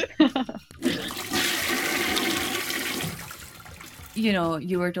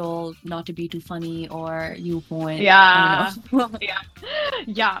 You were told not to be too funny, or you won't. Yeah.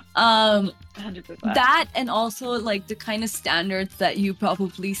 Yeah. 100%. That, and also like the kind of standards that you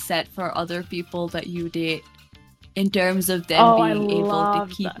probably set for other people that you date, in terms of them being able to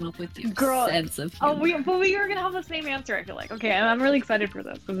keep up with your sense of humor. We are gonna have the same answer, I feel like. Okay, and I'm really excited for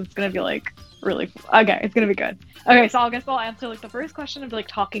this, because it's gonna be like really okay, it's gonna be good. Okay, so I guess I'll answer like the first question of like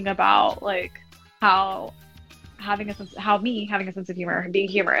talking about like how having a sense of humor and being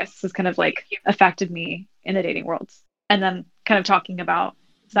humorous has kind of like affected me in the dating world, and then kind of talking about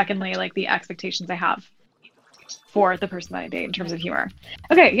secondly like the expectations I have for the person that I date in terms of humor.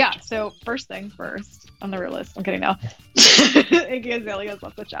 Okay, yeah. So first thing first on the real list. I'm kidding now. Iggy Azalea's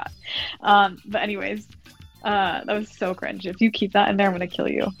left the chat. But anyways, that was so cringe. If you keep that in there, I'm gonna kill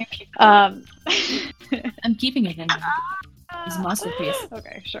you. I'm keeping it in there. It's a masterpiece.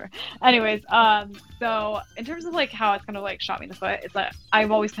 Okay, sure. Anyways, so in terms of like how it's kind of like shot me in the foot, it's that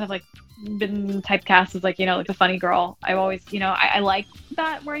I've always kind of like been typecast as like like the funny girl. I've always I like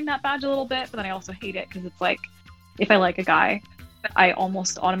that, wearing that badge a little bit, but then I also hate it, because it's like, if I like a guy, I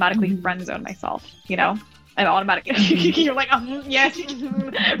almost automatically friend zone myself. I'm automatically. You're like, yes.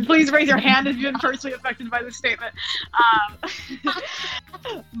 Please raise your hand if you've been personally affected by this statement.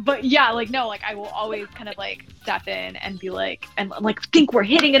 But yeah, like no, like I will always kind of like step in and be like, and like think we're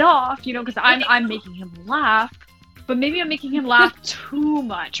hitting it off, because I'm making him laugh, but maybe I'm making him laugh too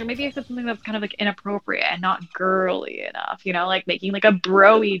much, or maybe I said something that's kind of like inappropriate and not girly enough, like making like a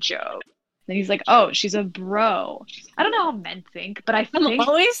bro-y joke. And he's like, oh, she's a bro. I don't know how men think, but I'm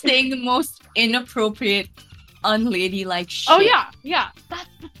always saying the most inappropriate, unladylike shit. Oh, yeah. That's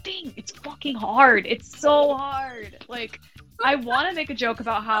the thing. It's fucking hard. It's so hard. Like, I want to make a joke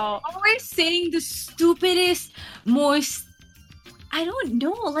about how... I'm always saying the stupidest, most... I don't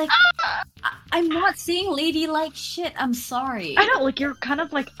know, like... I'm not saying ladylike shit. I'm sorry. I know, like, you're kind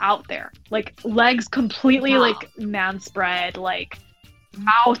of, like, out there. Like, legs completely, like, man spread, like...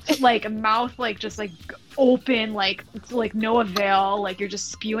 mouth like just like open, like it's like no avail, like you're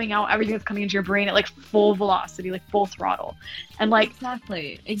just spewing out everything that's coming into your brain at like full velocity, like full throttle, and like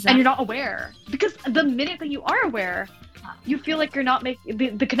exactly and you're not aware, because the minute that you are aware, you feel like you're not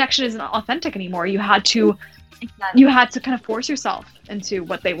making the connection isn't authentic anymore. You had to kind of force yourself into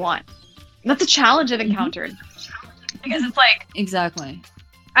what they want, and that's a challenge I've encountered, because it's like exactly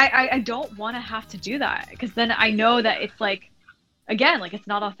I don't want to have to do that, because then I know that it's like, again, like it's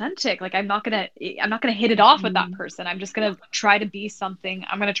not authentic. Like I'm not gonna hit it off with that person. I'm just gonna try to be something.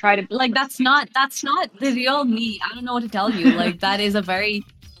 I'm gonna try to like that's not the real me. I don't know what to tell you. Like that is a very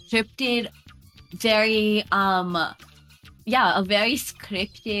scripted, very a very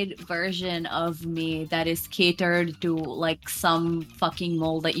scripted version of me that is catered to like some fucking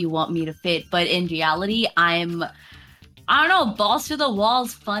mold that you want me to fit. But in reality, I don't know, balls to the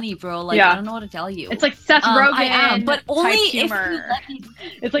walls funny, bro. Like, I don't know what to tell you. It's like Seth Rogen I am, but only type humor.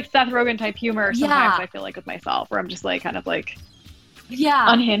 It's like Seth Rogen type humor sometimes, I feel like, with myself, where I'm just like kind of like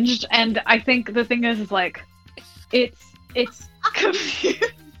unhinged. And I think the thing is like it's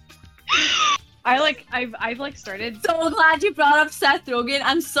I've like started. So glad you brought up Seth Rogen.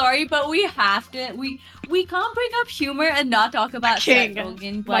 I'm sorry, but we have to we can't bring up humor and not talk about Seth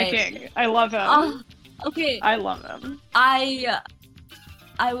Rogen. But my king. I love him. Okay. I love him. I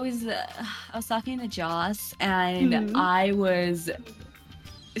was talking to Joss, and I was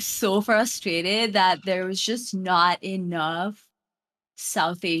so frustrated that there was just not enough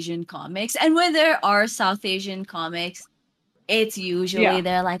South Asian comics. And when there are South Asian comics, it's usually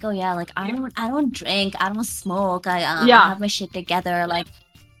they're like, oh yeah, like I don't drink, I don't smoke, I have my shit together, like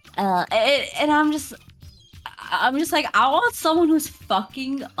and I'm just I'm just like, I want someone who's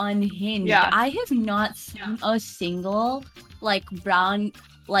fucking unhinged. Yeah. I have not seen a single like brown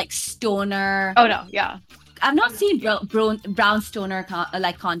like stoner. Oh no, yeah. I've not seen brown stoner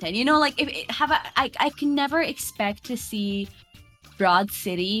like content. You know, like if I can never expect to see Broad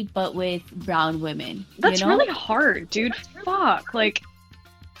City, but with brown women. That's you know? really hard, dude. Fuck. Like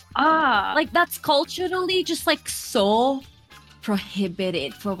like that's culturally just like so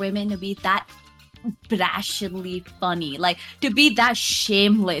prohibited for women to be that brashly funny, like to be that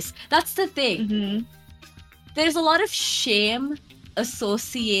shameless. That's the thing. mhm. There's a lot of shame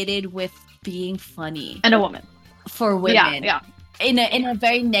associated with being funny And a woman. for Yeah, women yeah. in a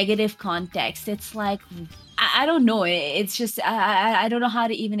very negative context. It's like I don't know. It's just I don't know how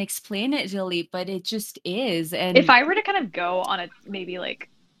to even explain it really, but it just is. And If I were to kind of go on a maybe like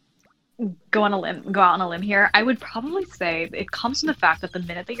go out on a limb here, I would probably say it comes from the fact that the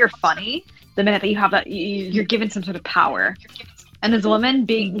minute that you're funny, the minute that you have that, you're given some sort of power. And as a woman,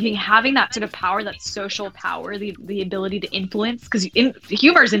 being having that sort of power, that social power, the ability to influence, because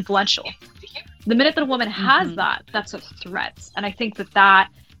humor is influential. The minute that a woman has that, that's a threat. And I think that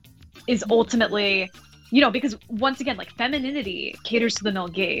is ultimately, because once again, like femininity caters to the male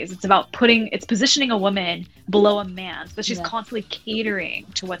gaze. It's about it's positioning a woman below a man, so she's constantly catering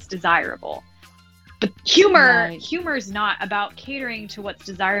to what's desirable. But humor is not about catering to what's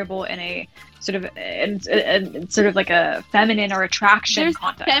desirable in a sort of like a feminine or attraction there's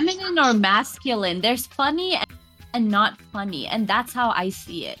context. feminine or masculine. There's funny and not funny, and that's how I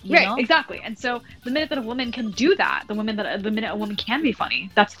see it. You know? Exactly. And so the minute that a woman can do that, the minute a woman can be funny,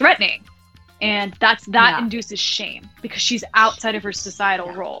 that's threatening. And that induces shame because she's outside of her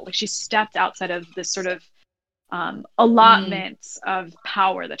societal role. Like she's stepped outside of this sort of allotment of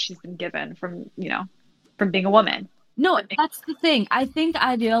power that she's been given from being a woman. No, that's the thing. I think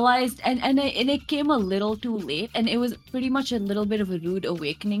I realized, and it came a little too late, and it was pretty much a little bit of a rude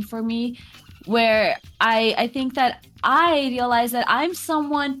awakening for me, where I think that I realized that I'm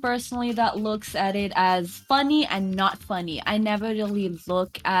someone personally that looks at it as funny and not funny. I never really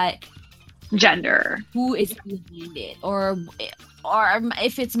look at gender, who is behind it, or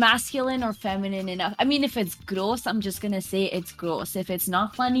if it's masculine or feminine enough. I mean, if it's gross, I'm just gonna say it's gross. If it's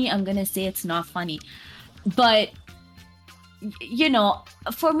not funny, I'm gonna say it's not funny. But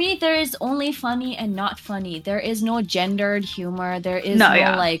for me, there is only funny and not funny. There is no gendered humor. There is no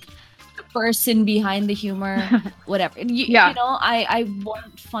like person behind the humor, whatever. I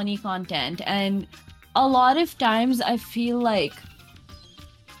want funny content, and a lot of times I feel like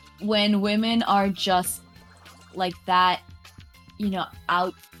when women are just like that,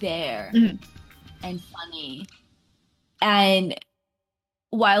 out there and funny, and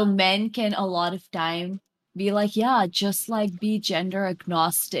while men can a lot of time be like, yeah, just like be gender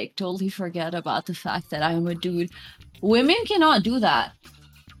agnostic, totally forget about the fact that I'm a dude. Women cannot do that.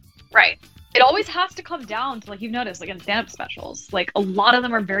 Right. It always has to come down to, like, you've noticed, like in stand-up specials, like a lot of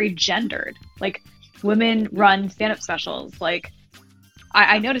them are very gendered. Like women run stand-up specials. Like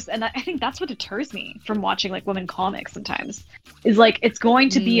I noticed, and I think that's what deters me from watching like women comics sometimes, is like it's going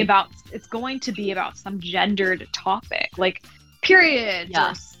to be about some gendered topic, like periods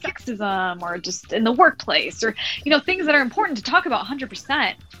or sexism or just in the workplace, or things that are important to talk about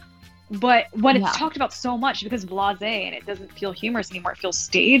 100%. But when it's talked about so much because blasé, and it doesn't feel humorous anymore, it feels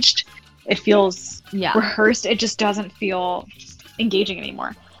staged, it feels rehearsed, it just doesn't feel engaging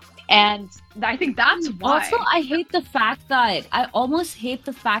anymore. And I think that's why. Also, I almost hate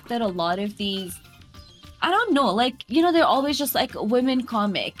the fact that a lot of these, I don't know, like, they're always just like women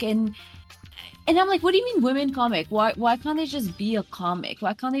comic, and I'm like, what do you mean women comic? Why can't they just be a comic?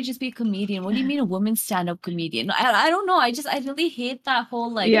 Why can't they just be a comedian? What do you mean a woman stand-up comedian? I don't know. I really hate that whole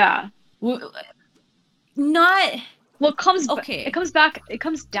like not. Well, it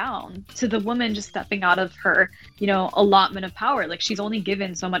comes down to the woman just stepping out of her, allotment of power. Like she's only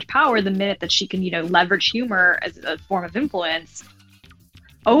given so much power the minute that she can, leverage humor as a form of influence.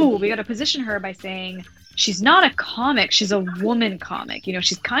 Oh, we got to position her by saying she's not a comic, she's a woman comic.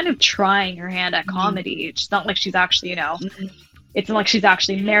 She's kind of trying her hand at comedy. It's not like she's actually, it's not like she's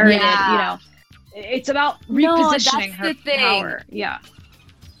actually narrated, It's about repositioning her power. Yeah.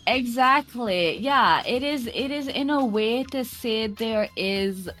 Exactly. Yeah, it is in a way to say there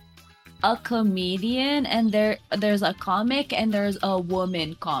is a comedian and there's a comic and there's a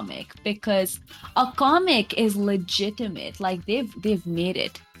woman comic, because a comic is legitimate. Like they've made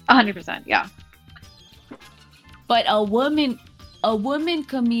it. 100%, yeah. But a woman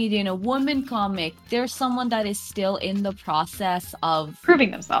comedian, a woman comic, there's someone that is still in the process of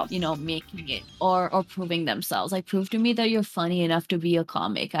proving themselves, making it or proving themselves. Like, prove to me that you're funny enough to be a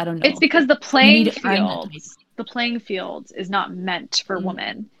comic. I don't know. It's because the playing the playing field is not meant for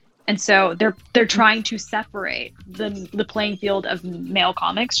women. And so they're trying to separate the playing field of male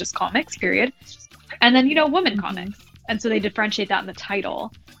comics, just comics, period, and then women comics. And so they differentiate that in the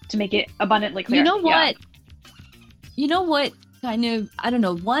title to make it abundantly clear. You know what? You know what? Kind of, I don't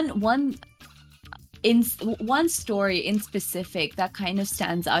know. One story in specific that kind of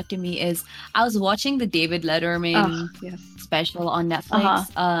stands out to me is I was watching the David Letterman special on Netflix,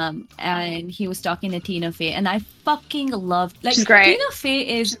 and he was talking to Tina Fey, and I fucking loved, like, she's great. Tina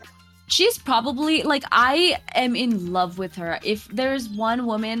Fey she's probably, like, I am in love with her. If there's one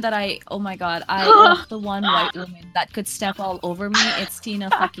woman that oh my god, I love the one white woman that could step all over me, it's Tina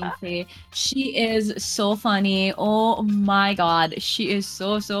fucking Fey. She is so funny. Oh my god, she is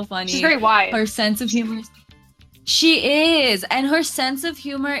so funny. She's very wise. Her sense of humor, she is, and her sense of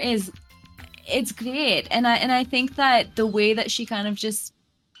humor it's great. And I think that the way that she kind of just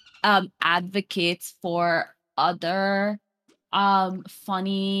advocates for other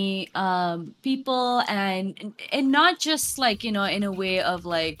funny people, and not just, like, in a way of,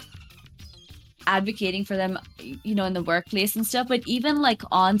 like, advocating for them, in the workplace and stuff, but even, like,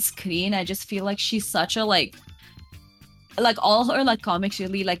 on screen, I just feel like she's such a, like all her, like, comics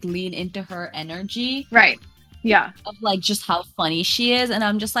really, like, lean into her energy, right? Yeah, of, like, just how funny she is, and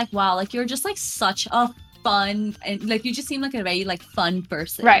I'm just like, wow, like, you're just, like, such a fun, and, like, you just seem like a very, like, fun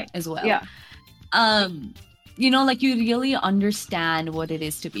person, right? As well. Yeah. Like, you really understand what it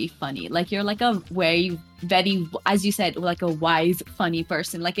is to be funny. Like, you're, like, a very, very, as you said, like, a wise, funny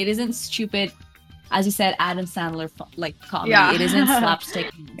person. Like, it isn't stupid, as you said, Adam Sandler, like, comedy. Yeah. It isn't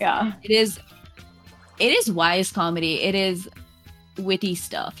slapstick. Yeah. It is wise comedy. It is witty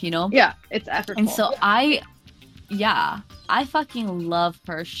stuff, Yeah, it's effortful. And so I fucking love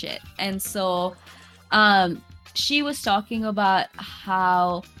her shit. And so she was talking about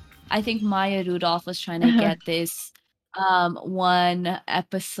how I think Maya Rudolph was trying to get this one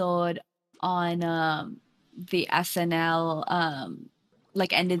episode on the SNL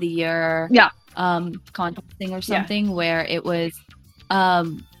like end of the year contesting or something, where it was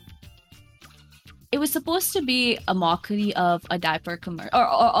supposed to be a mockery of a diaper commercial, or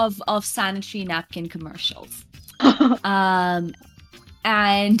of sanitary napkin commercials. And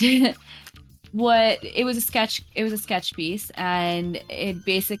it was a sketch piece, and it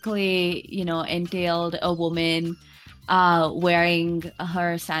basically, entailed a woman wearing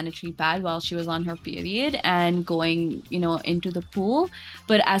her sanitary pad while she was on her period and going, into the pool.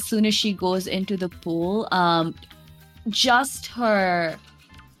 But as soon as she goes into the pool, just her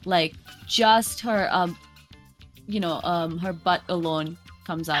her butt alone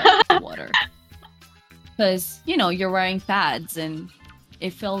comes out of the water, because you're wearing pads and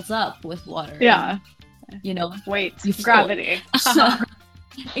it fills up with water. Yeah. And, weight, gravity.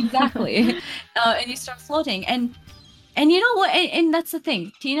 Exactly. And you start floating. And you know what? And that's the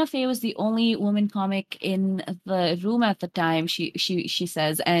thing. Tina Fey was the only woman comic in the room at the time, she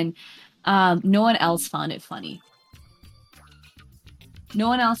says, and no one else found it funny. No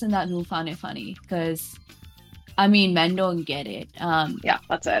one else in that room found it funny, because men don't get it. Yeah,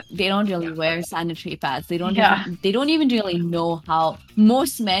 that's it. They don't really wear sanitary pads. They don't even really know how.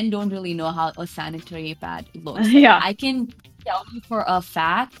 Most men don't really know how a sanitary pad looks. Yeah. I can tell you for a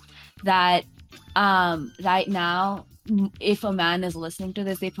fact that right now, if a man is listening to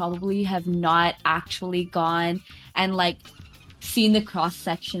this, they probably have not actually gone and, like, seen the cross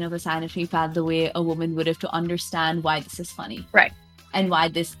section of a sanitary pad the way a woman would have to understand why this is funny. Right. And why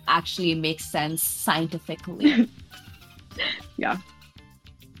this actually makes sense scientifically. Yeah.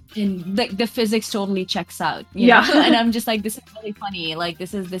 And the physics totally checks out. You know? And I'm just like, this is really funny. Like,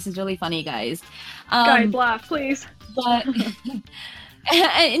 this is really funny, guys. Guys, laugh, please. But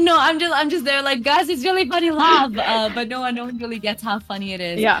no, I'm just there like, guys, it's really funny, laugh. But no one really gets how funny it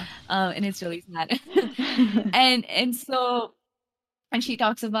is. Yeah. And it's really sad. and so, and she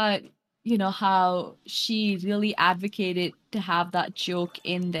talks about, how she really advocated to have that joke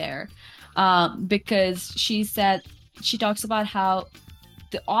in there, because she talks about how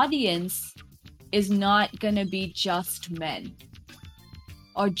the audience is not gonna be just men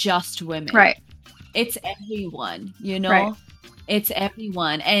or just women. Right. It's everyone, Right. It's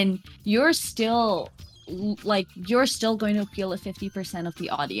everyone, and you're still going to appeal to 50% of the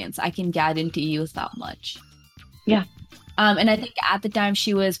audience. I can guarantee you that much. Yeah. And I think at the time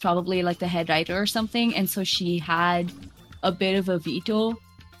she was probably like the head writer or something, and so she had a bit of a veto,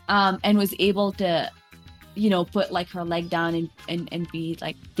 and was able to, put like her leg down and be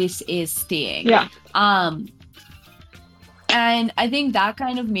like, this is staying. Yeah. And I think that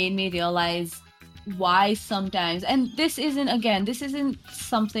kind of made me realize why sometimes, and this isn't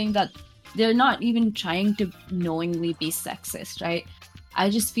something that they're not even trying to knowingly be sexist, right? I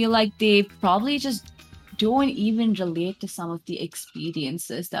just feel like they probably just don't even relate to some of the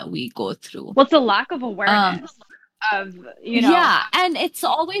experiences that we go through. What's the lack of awareness of, you know? Yeah, and it's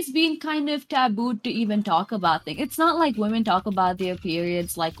always been kind of taboo to even talk about things. It's not like women talk about their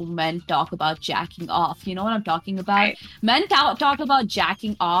periods like men talk about jacking off. You know what I'm talking about? Right. Men talk about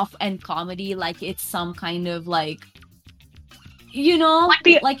jacking off and comedy like it's some kind of like, you know,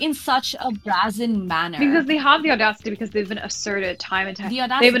 like in such a brazen manner. Because they have the audacity, because they've been asserted time and time. The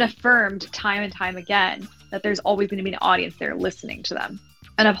audacity. They've been affirmed time and time again that there's always going to be an audience there listening to them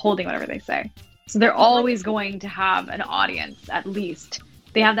and upholding whatever they say. So they're always going to have an audience, at least.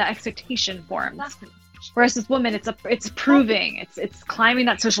 They have that expectation formed. Exactly. Whereas this woman, it's proving, it's climbing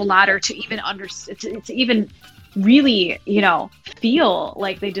that social ladder to even to even really, you know, feel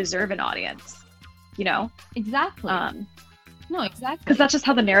like they deserve an audience, you know? Exactly. No, exactly. Because that's just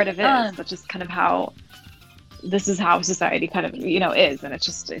how the narrative is. That's just kind of how, this is how society kind of, you know, is. And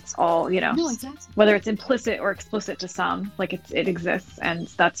it's all, you know, no, exactly. Whether it's implicit or explicit to some, like it exists. And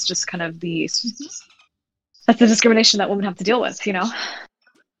that's just kind of that's the discrimination that women have to deal with, you know?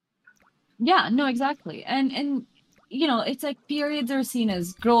 Yeah, no, exactly. And you know, it's like periods are seen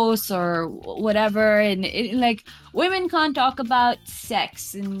as gross or whatever, and like women can't talk about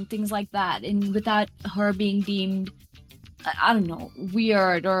sex and things like that, and without her being deemed, I don't know,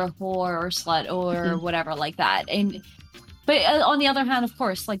 weird or a whore or slut or whatever like that. And but on the other hand, of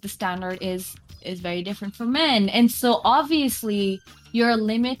course, like the standard is very different for men, and so obviously you're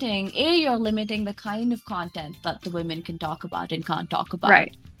limiting the kind of content that the women can talk about and can't talk about.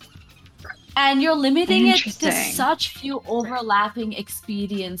 Right. And you're limiting it to such few overlapping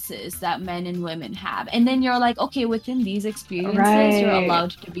experiences that men and women have. And then you're like, okay, within these experiences, you're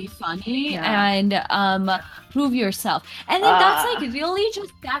allowed to be funny and prove yourself. And then that's like really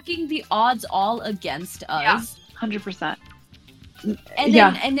just stacking the odds all against us. Yeah, 100%.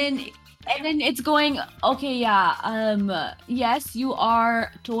 And then it's going, okay, yes, you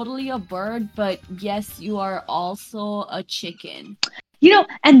are totally a bird, but yes, you are also a chicken. You know,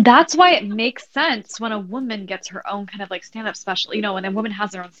 and that's why it makes sense when a woman gets her own kind of like stand-up special, you know, when a woman has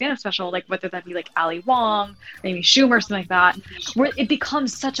their own stand-up special, like whether that be like Ali Wong, or Amy Schumer, something like that, where it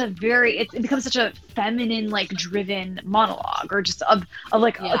becomes such a feminine, like driven monologue, or just of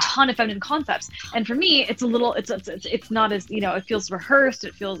like a ton of feminine concepts. And for me, it's a little, it's not as, you know, it feels rehearsed.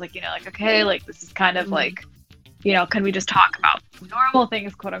 It feels like, you know, like, okay, like this is kind of like, you know, can we just talk about normal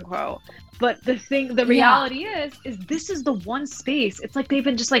things, quote unquote? But the reality is this is the one space. It's like they've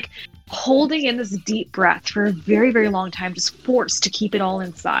been just like holding in this deep breath for a very, very long time, just forced to keep it all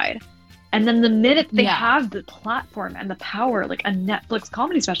inside. And then the minute they have the platform and the power, like a Netflix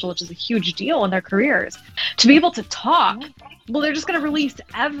comedy special, which is a huge deal in their careers, to be able to talk, well, they're just going to release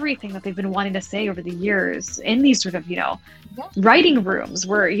everything that they've been wanting to say over the years in these sort of, you know, writing rooms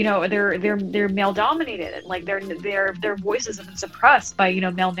where, you know, they're male dominated, and like their voices have been suppressed by, you know,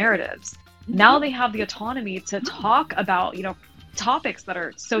 male narratives. Now they have the autonomy to talk about, you know, topics that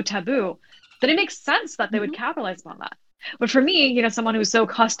are so taboo that it makes sense that they would capitalize on that. But for me, you know, someone who's so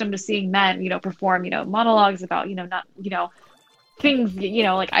accustomed to seeing men, you know, perform, you know, monologues about, you know, not, you know, things, you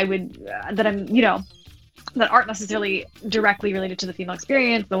know, like I would, that I'm, you know, that aren't necessarily directly related to the female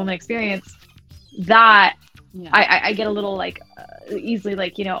experience, the woman experience, that I get a little like easily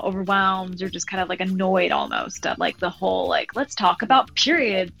like, you know, overwhelmed or just kind of like annoyed almost at like the whole like, let's talk about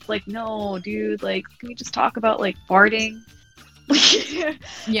periods. Like, no, dude, like, can we just talk about like farting?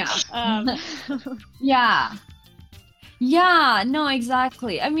 Yeah, no,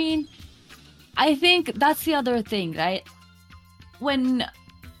 exactly. I mean, I think that's the other thing, right? When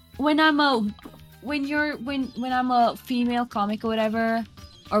I'm a female comic or whatever,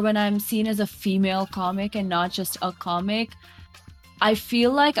 or when I'm seen as a female comic and not just a comic, I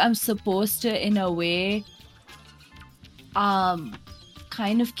feel like I'm supposed to, in a way,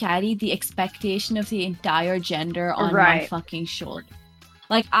 kind of carry the expectation of the entire gender on my fucking shoulder.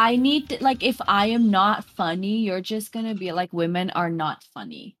 Like, I need to, like, if I am not funny, you're just gonna be like, women are not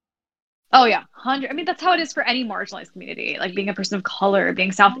funny. Oh yeah, 100. I mean, that's how it is for any marginalized community. Like being a person of color,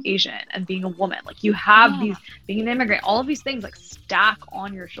 being South Asian, and being a woman. Like you have these, being an immigrant, all of these things like stack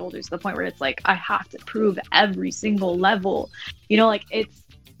on your shoulders to the point where it's like, I have to prove every single level. You know, like it's,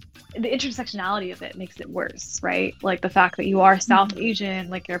 the intersectionality of it makes it worse, right? Like the fact that you are South Asian,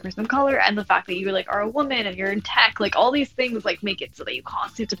 like you're a person of color, and the fact that you like are a woman and you're in tech, like all these things like make it so that you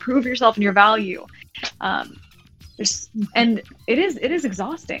constantly have to prove yourself and your value. And it is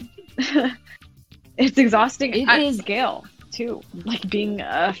exhausting. It's exhausting at scale too, like being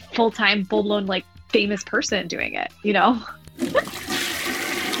a full-time, full-blown, like famous person doing it, you know.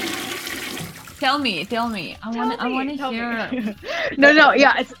 Tell me. I wanna Tell hear. me. No,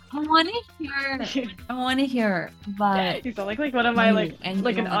 yeah, it's I wanna hear. I wanna hear about it. you sound like one of my You and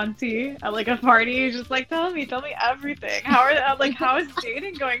like an your auntie at like a party, just like tell me everything. How is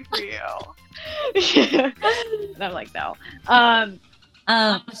dating going for you? And I'm like, no. um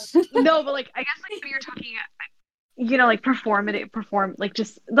No, but like I guess like when you're talking like perform like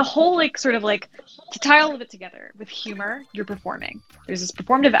just the whole like sort of like to tie all of it together with humor, you're performing. There's this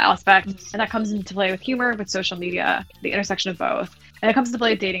performative aspect, and that comes into play with humor, with social media, the intersection of both. And it comes into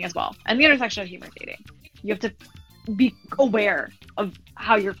play with dating as well. And the intersection of humor and dating. You have to be aware of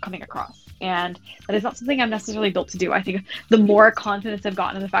how you're coming across. And that is not something I'm necessarily built to do. I think the more confidence I've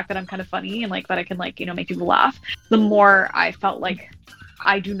gotten in the fact that I'm kind of funny and like that I can like, make people laugh, the more I felt like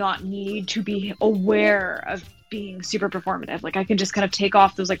I do not need to be aware of being super performative. Like I can just kind of take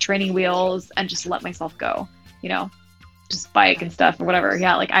off those like training wheels and just let myself go, just bike and stuff or whatever.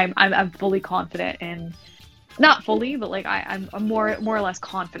 Yeah, like I'm fully confident in, not fully, but like I'm more or less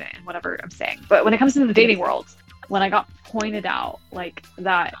confident in whatever I'm saying. But when it comes to the dating world, when I got pointed out like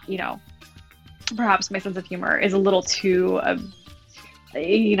that, perhaps my sense of humor is a little too,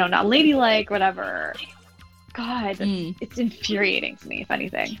 not ladylike, whatever. God, it's infuriating to me, if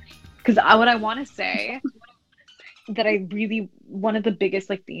anything. Because what I want to say that one of the biggest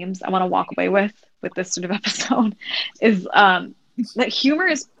like themes I want to walk away with this sort of episode is that humor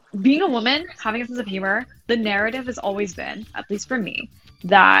is, being a woman, having a sense of humor, the narrative has always been, at least for me,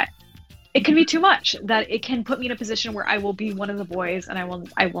 that it can be too much, that it can put me in a position where I will be one of the boys and I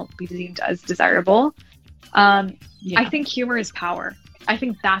won't be deemed as desirable. I think humor is power. I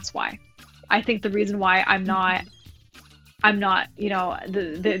think that's why. I think the reason why I'm not,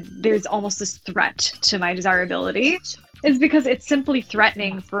 there's almost this threat to my desirability is because it's simply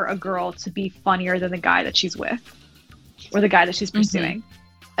threatening for a girl to be funnier than the guy that she's with or the guy that she's pursuing.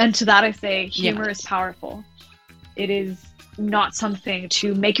 And to that I say, humor is powerful. It is not something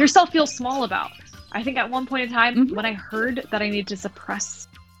to make yourself feel small about. I think at one point in time, when I heard that I needed to suppress,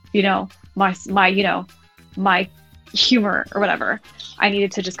 my humor or whatever, I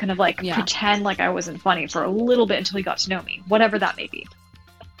needed to just kind of like pretend like I wasn't funny for a little bit until he got to know me, whatever that may be.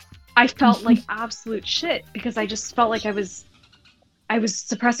 I felt like absolute shit because I just felt like I was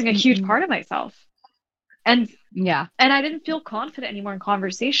suppressing a huge part of myself. And I didn't feel confident anymore in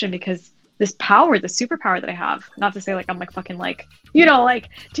conversation because this power, the superpower that I have, not to say like I'm like fucking like, like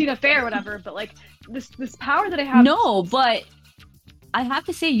Tina Fey or whatever, but like this power that I have. No, but I have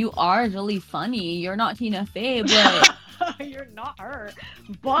to say you are really funny. You're not Tina Fey, but you're not her.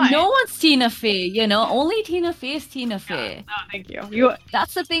 But no one's Tina Fey, Only Tina Fey is Tina Fey. Yeah. Oh, thank you.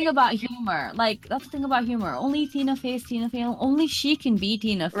 That's the thing about humor. Like that's the thing about humor. Only Tina Fey is Tina Fey. Only she can be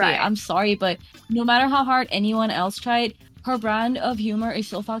Tina Fey. Right. I'm sorry, but no matter how hard anyone else tried, her brand of humor is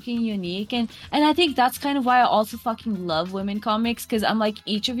so fucking unique, and I think that's kind of why I also fucking love women comics, because I'm like,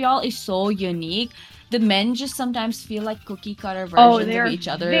 each of y'all is so unique. The men just sometimes feel like cookie cutter versions of each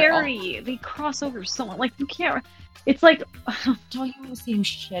other. They cross over so much. Like you can't. It's like talking the same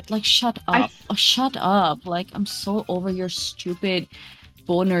shit. Like shut up. Shut up. Like I'm so over your stupid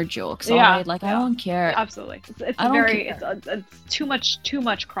boner jokes. Alright? Like I don't care. Absolutely. It's too much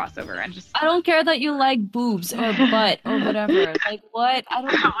crossover, and just I don't care that you like boobs or butt or whatever. Like what?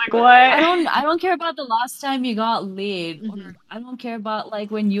 I don't care about the last time you got laid. Or I don't care about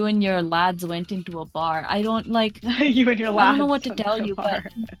like when you and your lads went into a bar. I don't like you and your lads. I don't know what to tell you, but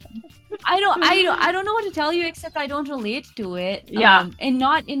I don't know what to tell you except I don't relate to it. And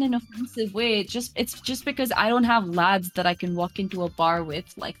not in an offensive way. It's just because I don't have lads that I can walk into a bar with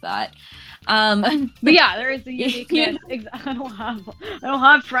like that. But yeah, there is a uniqueness. I don't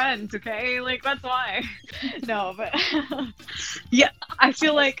have friends, okay? Like that's why. No, but yeah, I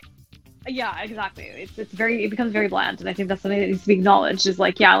feel like exactly. It becomes very bland, and I think that's something that needs to be acknowledged. Is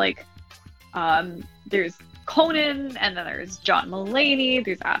like there's Conan, and then there's John Mulaney,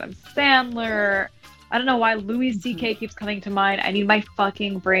 there's Adam Sandler. I don't know why Louis C.K. keeps coming to mind. I need my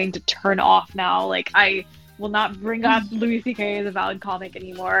fucking brain to turn off now. Like I will not bring up Louis C.K. as a valid comic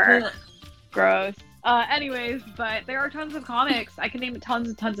anymore. Gross. Anyways, but there are tons of comics. I can name tons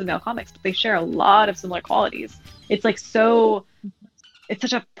and tons of male comics, but they share a lot of similar qualities. It's like it's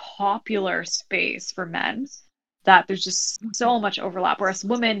such a popular space for men that there's just so much overlap. Whereas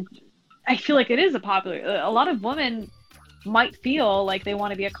women, I feel like it is a lot of women might feel like they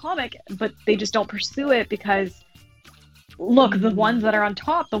want to be a comic, but they just don't pursue it because look, the ones that are on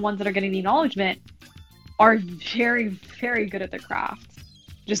top, the ones that are getting the acknowledgement are very, very good at their craft.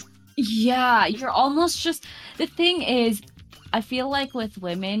 You're almost just, the thing is, I feel like with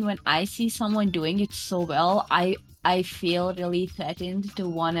women, when I see someone doing it so well, I feel really threatened to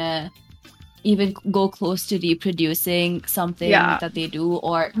wanna even go close to reproducing something Yeah. that they do,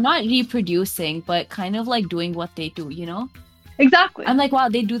 or not reproducing, but kind of like doing what they do, Exactly. I'm like, wow,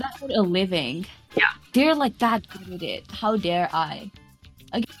 they do that for a living. Yeah. They're like that good at it. How dare I?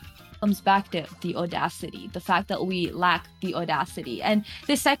 Again, it comes back to the audacity, the fact that we lack the audacity. And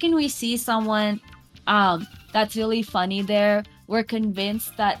the second we see someone that's really funny there, we're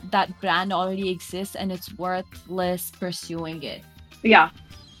convinced that that brand already exists and it's worthless pursuing it. Yeah.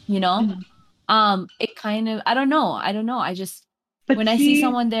 You know? Mhm. It kind of, I don't know. I just, But when I see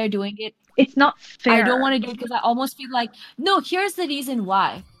someone there doing it, it's not fair. I don't want to do it because I almost feel like, no, here's the reason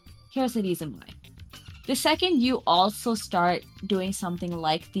why. Here's the reason why. The second you also start doing something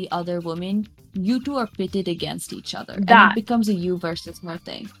like the other woman, you two are pitted against each other. And That. it becomes a you versus her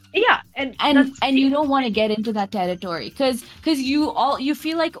thing. Yeah, And you don't want to get into that territory because you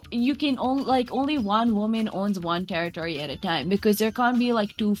feel like you can only one woman owns one territory at a time, because there can't be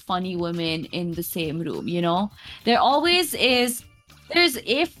like two funny women in the same room, there always is. There's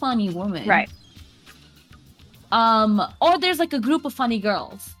a funny woman, right. Or there's like a group of funny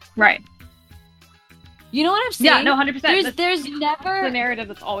girls, right. You know what I'm saying? Yeah, no, 100%. There's never the narrative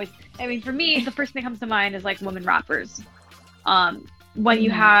that's always. I mean, for me, the first thing that comes to mind is like women rappers. When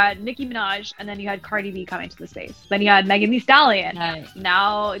you had Nicki Minaj, and then you had Cardi B coming to the space. Then you had Megan Thee Stallion. Right.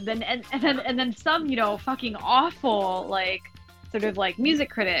 Now, then and then some, fucking awful like sort of like music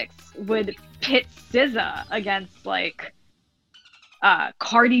critics would pit SZA against like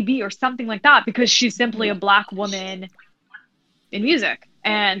Cardi B or something like that, because she's simply a black woman in music.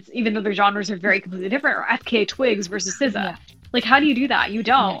 And even though their genres are very completely different, or FKA Twigs versus SZA, Yeah. like how do you do that? You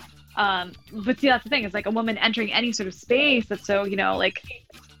don't. But see, that's the thing. It's like a woman entering any sort of space that's so,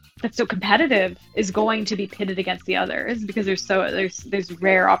 that's so competitive is going to be pitted against the others, because there's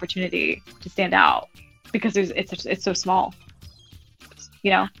rare opportunity to stand out, because it's so small.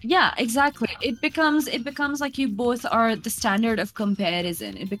 Yeah, exactly. It becomes like you both are the standard of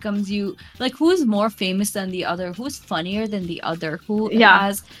comparison. It becomes you like, who's more famous than the other, who's funnier than the other, who's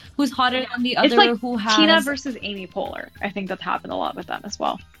hotter than the other, it's like who has Tina versus Amy Poehler. I think that's happened a lot with them as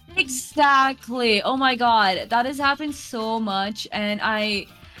well. Exactly. Oh my god, that has happened so much, and I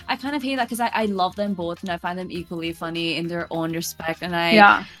kind of hate that, because I love them both and I find them equally funny in their own respect, and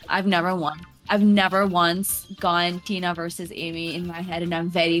I've never once gone Tina versus Amy in my head, and I'm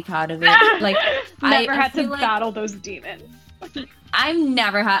very proud of it. Like, never had to like battle those demons.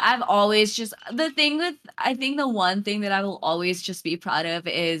 I've always just, I think the one thing that I will always just be proud of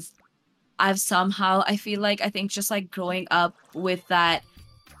is I think just like growing up with that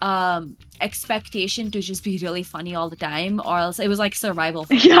expectation to just be really funny all the time, or else it was like survival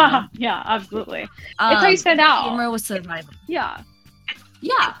for me. Yeah, absolutely. It's how you stand out. Humor was survival. Yeah.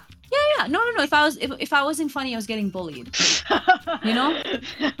 No. If I wasn't funny, I was getting bullied. Oh my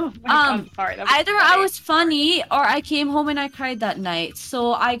God, I'm sorry. Either I was funny or I came home and I cried that night,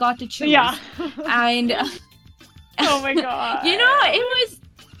 so I got to choose. Yeah. And oh my God.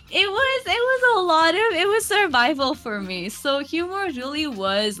 it was survival for me. So humor really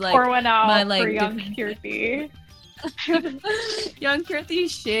was like, pour one out my, like, for young Kirti. Young Kirti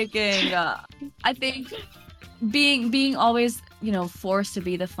shaking. I think being always, forced to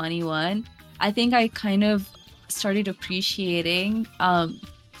be the funny one, I think I kind of started appreciating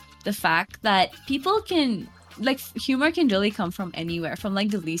the fact that people can, like, humor can really come from anywhere, from like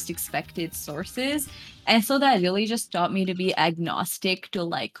the least expected sources. And so that really just taught me to be agnostic to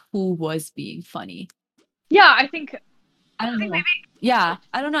like who was being funny. Yeah, I think maybe. Yeah,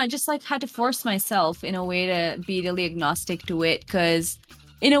 I don't know. I just like had to force myself in a way to be really agnostic to it, because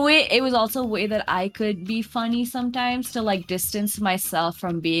in a way it was also a way that I could be funny sometimes, to like distance myself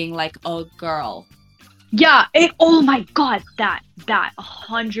from being like a girl. Yeah, oh my God, that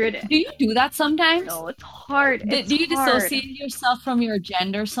 100. Do you do that sometimes? No, it's hard. Do you dissociate yourself from your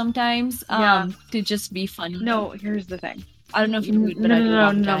gender sometimes? To just be funny? No, here's the thing. I don't know if you do it, but I do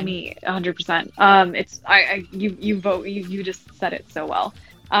all the time. Me 100%. It's you just said it so well.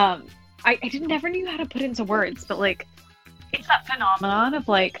 I never knew how to put it into words, but like, it's that phenomenon of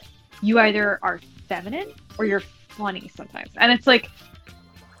like, you either are feminine or you're funny sometimes, and it's like,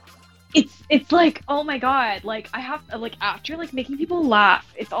 it's like, oh my God, like I have, like, after like making people laugh,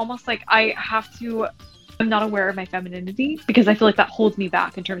 it's almost like I'm not aware of my femininity, because I feel like that holds me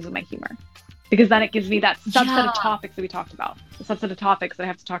back in terms of my humor, because then it gives me that subset of topics that we talked about, the subset of topics that I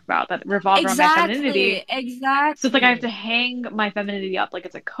have to talk about that revolve around my femininity. Exactly. So it's like I have to hang my femininity up like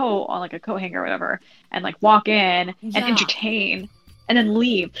it's a coat on like a coat hanger or whatever, and like walk in and entertain and then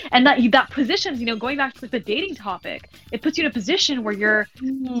leave. And that positions, going back to like the dating topic, it puts you in a position where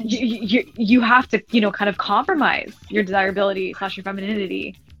you have to, kind of compromise your desirability / your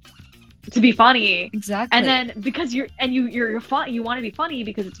femininity to be funny. Exactly. And then because you're fun, you want to be funny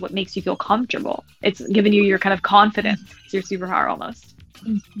because it's what makes you feel comfortable. It's giving you your kind of confidence. It's your superpower almost.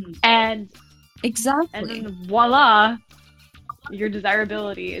 Mhm. And Exactly. then voila, your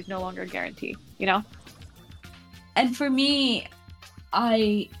desirability is no longer a guarantee, you know? And for me,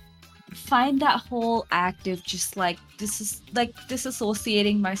 I find that whole act of just like this is like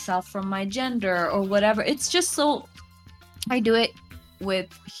disassociating myself from my gender or whatever. It's just so I do it with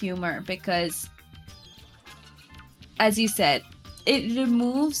humor because, as you said, it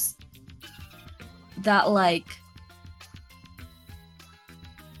removes that like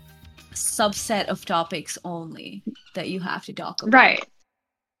subset of topics only that you have to talk about. Right.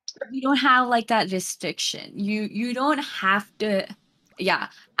 You don't have like that restriction. You don't have to. Yeah,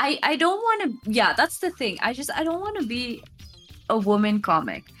 I don't want to. Yeah, that's the thing. I don't want to be a woman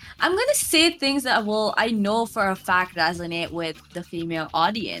comic. I'm gonna say things that will I know for a fact resonate with the female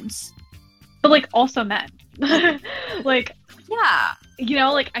audience. But like also men. Like, Yeah. you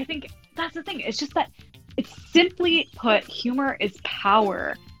know, like I think that's the thing. It's just that it's simply put, humor is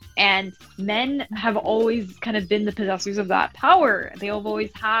power. And men have always kind of been the possessors of that power. They have always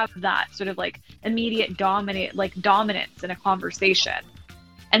have that sort of like immediate dominance in a conversation.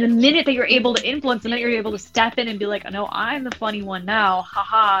 And the minute that you're able to influence, the minute you're able to step in and be like, oh, no, I'm the funny one now,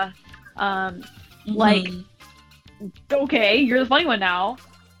 haha. Like, Mhm. okay, you're the funny one now.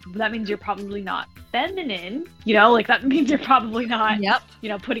 That means you're probably not feminine, you know, like that means you're probably not, Yep. you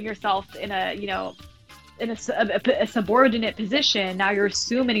know, putting yourself in a, you know, in a subordinate position. Now you're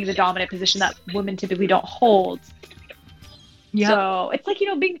assuming the dominant position that women typically don't hold. Yep. So it's like, you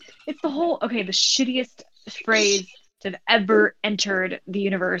know, it's the whole, okay, the shittiest phrase to have ever entered the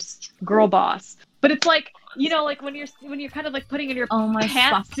universe, girl boss. But it's like, you know, like when you're kind of like putting in your Oh my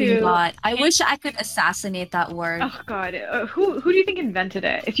fucking pantsuit. god! I wish I could assassinate that word. Oh god, who do you think invented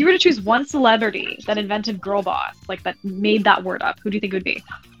it? If you were to choose one celebrity that invented girl boss, like that made that word up, who do you think it would be?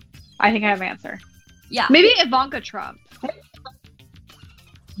 I think I have an answer. Yeah. Maybe Ivanka Trump.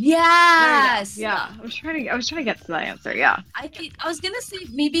 Yes. Yeah. I was trying to get to that answer. Yeah. I was gonna say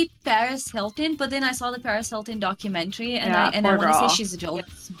maybe Paris Hilton, but then I saw the Paris Hilton documentary, and Yeah, I poor want to say girl. she's a really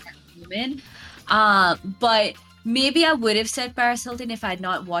smart woman. But maybe I would have said Paris Hilton if I had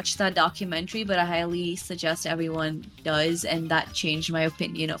not watched that documentary. But I highly suggest everyone does, and that changed my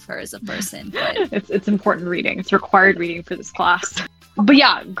opinion of her as a person. But It's important reading. It's required reading for this class. But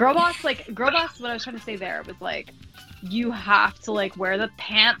yeah, girl boss. What I was trying to say there was like, you have to like wear the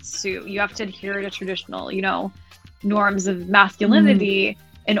pantsuit. You have to adhere to traditional, you know, norms of masculinity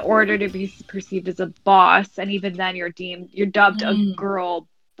in order to be perceived as a boss. And even then, you're dubbed a girl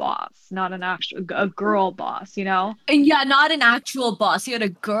boss, not a girl boss. You know? And yeah, not an actual boss. You're a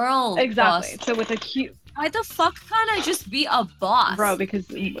girl Exactly. boss. So with a cute. Why the fuck can't I just be a boss? Bro, because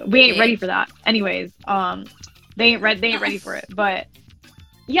we ain't ready for that. Anyways, they ain't ready for it. But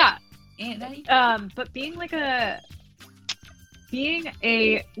yeah. But being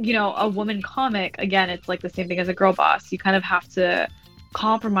a you know, a woman comic, again, it's like the same thing as a girl boss. You kind of have to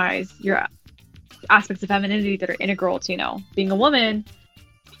compromise your aspects of femininity that are integral to, you know, being a woman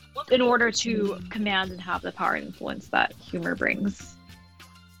in order to command and have the power and influence that humor brings.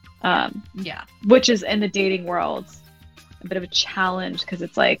 Yeah. Which is in the dating world a bit of a challenge, because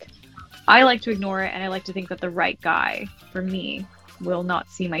it's like I like to ignore it, and I like to think that the right guy for me will not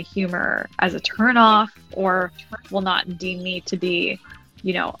see my humor as a turnoff, or will not deem me to be,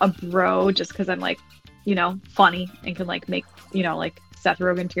 you know, a bro just because I'm like, you know, funny and can like make, you know, like Seth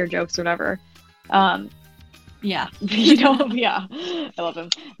Rogen tier jokes or whatever. Yeah. You know, yeah, I love him.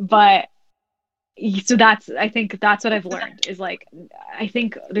 But so I think that's what I've learned is like, I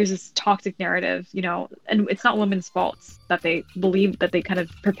think there's this toxic narrative, you know, and it's not women's faults that they believe that they kind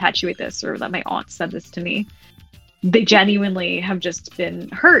of perpetuate this, or that my aunt said this to me. They genuinely have just been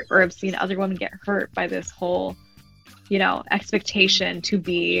hurt, or have seen other women get hurt by this whole, you know, expectation to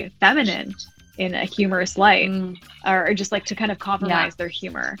be feminine in a humorous light, or just like to kind of compromise their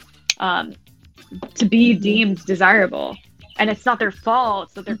humor, to be deemed desirable. And it's not their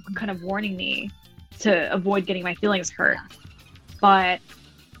fault, so they're kind of warning me to avoid getting my feelings hurt. But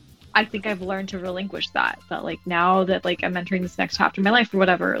I think I've learned to relinquish that like now that like I'm entering this next chapter of my life or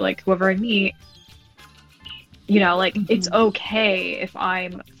whatever, like whoever I meet, you know, like it's okay if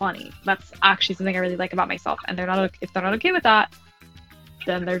I'm funny. That's actually something I really like about myself. And if they're not okay with that,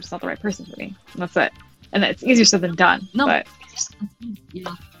 then they're just not the right person for me. And that's it. And it's easier said than done. No. But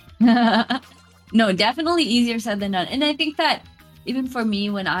yeah. No, definitely easier said than done. And I think that even for me,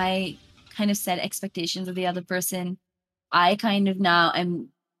 when I kind of set expectations of the other person, I kind of now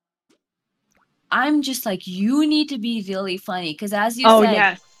I'm just like, you need to be really funny, because as you said,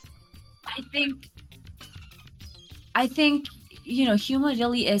 yes, I think I think humor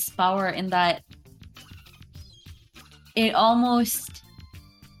really is power in that it almost,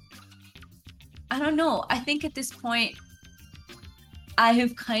 I don't know. I think at this point I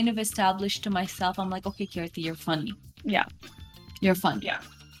have kind of established to myself, I'm like, okay, Kirti, you're funny. Yeah. You're funny. Yeah.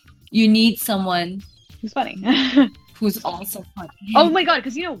 You need someone Who's funny. who's also funny. Oh my god,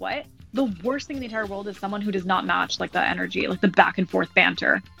 because you know what? The worst thing in the entire world is someone who does not match like the energy, like the back and forth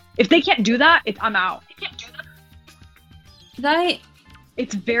banter. If they can't do that, I'm out. They can't do that.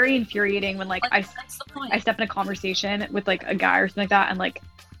 It's very infuriating when like I step in a conversation with like a guy or something like that and like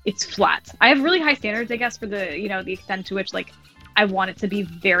it's flat. I have really high standards, I guess, for the the extent to which like I want it to be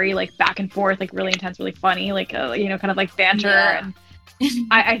very like back and forth, like really intense, really funny, like kind of like banter. Yeah. And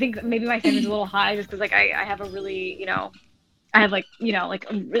I think maybe my standards are a little high just because like I have a really I have like like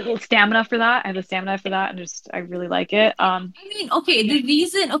a little stamina for that. I have the stamina for that, and just I really like it. I mean, the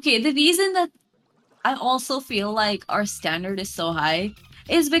reason that I also feel like our standard is so high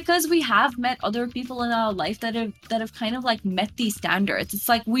is because we have met other people in our life that have kind of like met these standards. It's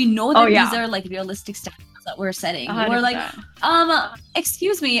like we know that these are like realistic standards that we're setting. 100%. We're like,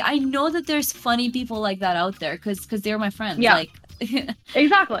 excuse me, I know that there's funny people like that out there because they're my friends. Yeah. Like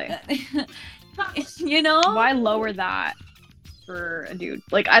exactly. Why lower that for a dude?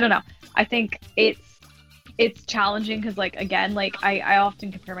 Like I don't know. I think it's challenging because like again like I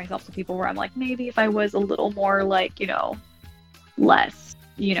often compare myself to people where I'm like maybe if I was a little more like less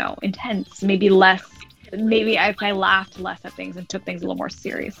intense, maybe if I laughed less at things and took things a little more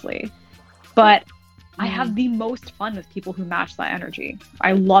seriously, but I have the most fun with people who match that energy.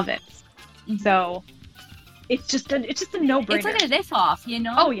 I love it. So it's just a no-brainer. It's like a riff off,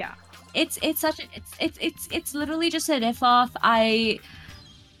 Oh yeah. It's literally just a riff off. I'm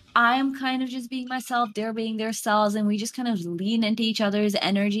kind of just being myself, they're being their selves, and we just kind of lean into each other's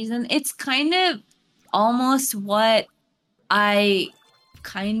energies, and it's kind of almost what I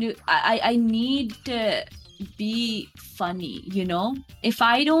need to be funny, If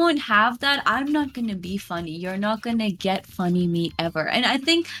I don't have that, I'm not gonna be funny. You're not gonna get funny me ever. And I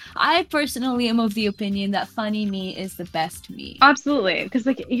think I personally am of the opinion that funny me is the best me. Absolutely, because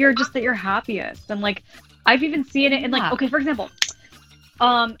like you're just at your happiest, and like I've even seen it in like okay, for example,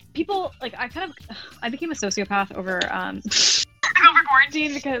 people like I became a sociopath over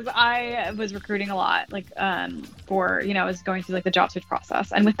quarantine because I was recruiting a lot, like for I was going through like the job search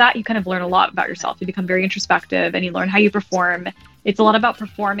process, and with that you kind of learn a lot about yourself. You become very introspective and you learn how you perform. It's a lot about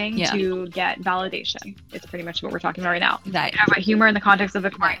performing to get validation. It's pretty much what we're talking about right now. Right. About humor in the context of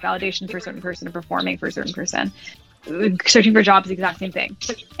acquiring validation for a certain person and performing for a certain person. Searching for a job is the exact same thing.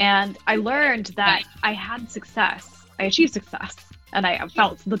 And I learned that I had success. I achieved success. And I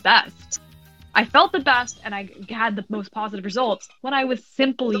felt the best. I felt the best and I had the most positive results when I was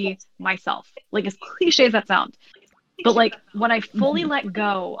simply myself. Like as cliche as that sounds. But like when I fully let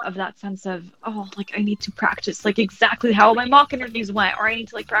go of that sense of, like I need to practice like exactly how my mock interviews went, or I need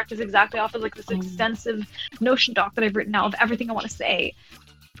to like practice exactly off of like this extensive Notion doc that I've written out of everything I want to say.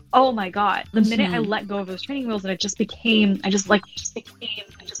 Oh my God. The minute I let go of those training wheels and I just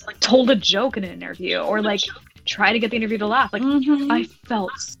told a joke in an interview or like try to get the interview to laugh. Like I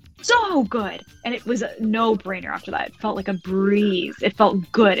felt so good. And it was a no-brainer after that. It felt like a breeze. It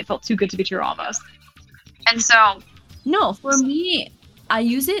felt good. It felt too good to be true almost. And so no, for me, I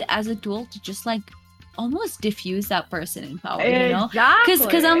use it as a tool to just like almost diffuse that person in power, Exactly.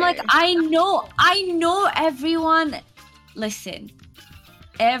 Because I'm like, I know everyone, listen,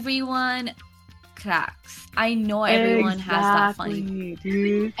 everyone cracks. I know everyone has that funny.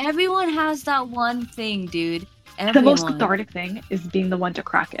 Dude. Everyone has that one thing, dude. Everyone. The most cathartic thing is being the one to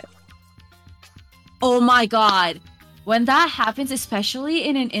crack it. Oh my God. When that happens, especially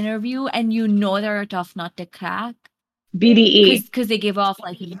in an interview and they're a tough nut to crack. BDE. Because they give off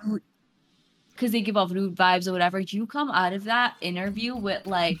like rude vibes or whatever. You come out of that interview with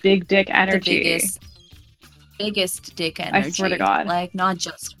like big dick energy. The biggest dick energy. I swear to God. Like not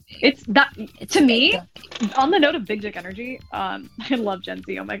just it's that to me, on the note of big dick energy, I love Gen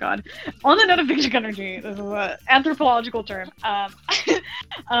Z, oh my God. On the note of big dick energy, this is an anthropological term.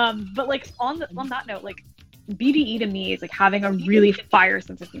 But like on that note, like BDE to me is like having a really fire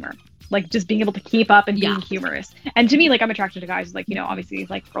sense of humor. Like just being able to keep up and being humorous. And to me, like I'm attracted to guys like, obviously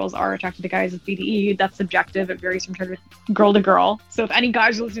like girls are attracted to guys with BDE. That's subjective. It varies from girl to girl. So if any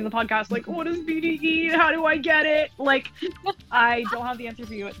guys are listening to the podcast, like, what is BDE? How do I get it? Like, I don't have the answer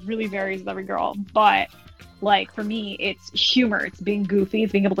for you. It really varies with every girl. But like for me, it's humor. It's being goofy.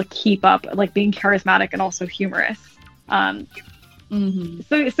 It's being able to keep up, like being charismatic and also humorous. Mm-hmm.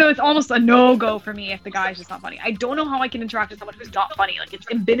 So it's almost a no-go for me if the guy's just not funny. I don't know how I can interact with someone who's not funny. Like, it's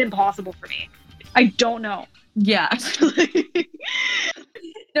been impossible for me. I don't know. Yeah.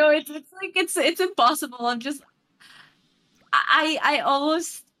 No, it's impossible. I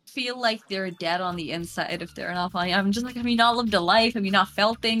almost feel like they're dead on the inside if they're not funny. I'm just like, have you not lived a life? Have you not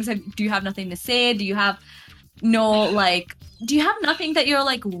felt things? Do you have nothing to say? Do you have do you have nothing that you're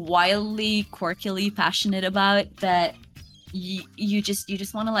like wildly, quirkily passionate about that you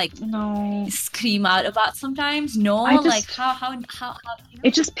just want to like No. scream out about sometimes? No, like how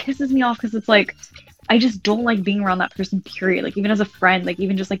It just pisses me off because it's like I just don't like being around that person, period. Like, even as a friend, like,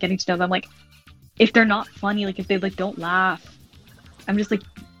 even just like getting to know them, like, if they're not funny, like, if they like don't laugh, I'm just like,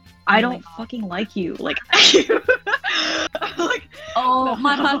 I don't fucking like you. Like, like, oh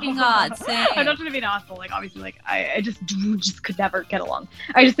my fucking god, same. I'm not trying to be an asshole. Like, obviously, like, I just could never get along.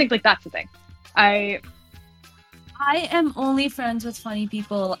 I just think like that's the thing. I am only friends with funny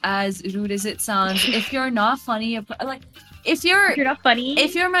people, as rude as it sounds. If you're not funny, like, if you're not funny,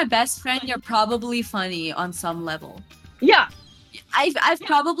 if you're my best friend, you're probably funny on some level. Yeah. I've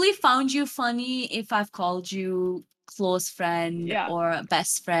probably found you funny if I've called you close friend or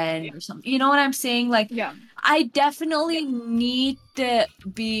best friend or something. You know what I'm saying? Like, I definitely need to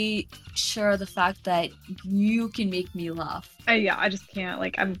be sure of the fact that you can make me laugh. I just can't.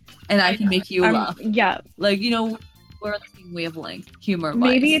 Like, and I can make you laugh. Yeah. Like, you know, we're on the same wavelength, humor-wise.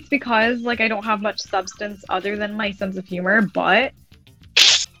 Maybe it's because like I don't have much substance other than my sense of humor, but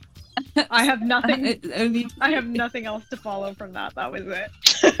I have nothing. I have nothing else to follow from that. That was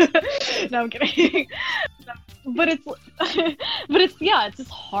it. No, I'm kidding. But it's it's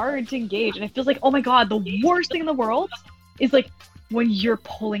just hard to engage, and it feels like, oh my god, the worst thing in the world is like when you're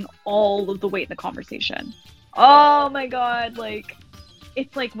pulling all of the weight in the conversation. Oh my god, like.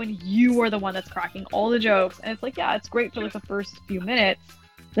 It's like when you are the one that's cracking all the jokes, and it's like, yeah, it's great for like the first few minutes.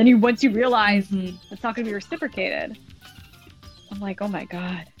 Then once you realize it's not going to be reciprocated, I'm like, oh my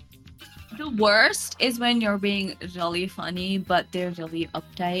god. The worst is when you're being really funny, but they're really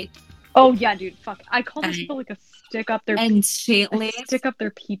uptight. Oh yeah, dude, fuck. I call these people like a stick up their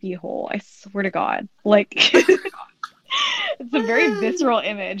pee-pee hole. I swear to God, like. It's a very visceral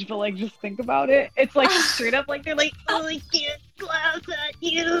image, but like, just think about it. It's like straight up like they're like, oh, I can't laugh at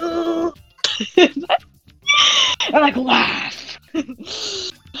you. And like laugh.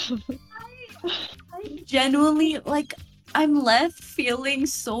 I genuinely like. I'm left feeling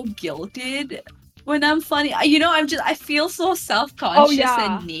so guilted when I'm funny. You know, I feel so self-conscious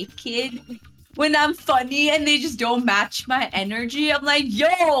and naked when I'm funny and they just don't match my energy. I'm like,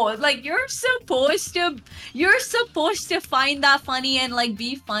 yo, like, you're supposed to find that funny and like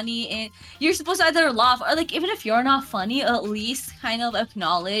be funny, and you're supposed to either laugh or like, even if you're not funny, at least kind of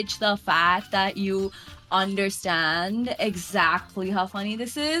acknowledge the fact that you understand exactly how funny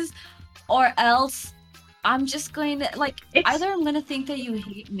this is, or else I'm just going to like, either I'm going to think that you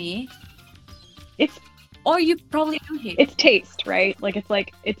hate me, or you probably do hate me. It's taste, right? Like,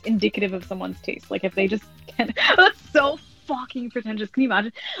 it's indicative of someone's taste. Like, if they just can't. That's so fucking pretentious. Can you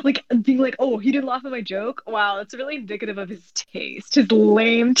imagine? Like, being like, oh, he didn't laugh at my joke? Wow, that's really indicative of his taste. His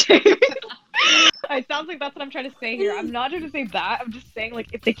lame taste. It sounds like that's what I'm trying to say here. I'm not trying to say that. I'm just saying, like,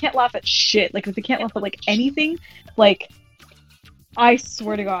 if they can't laugh at shit, like, if they can't laugh at, like, anything, like, I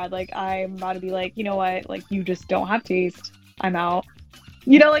swear to God, like, I'm about to be like, you know what? Like, you just don't have taste. I'm out.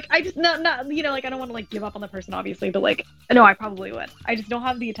 You know, like, I just, not, you know, like, I don't want to, like, give up on the person, obviously, but, like, no, I probably would. I just don't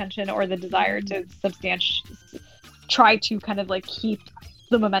have the attention or the desire to try to kind of, like, keep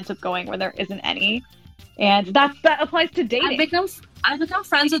the momentum going where there isn't any. And that applies to dating. I've become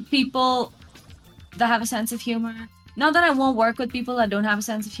friends with people that have a sense of humor. Not that I won't work with people that don't have a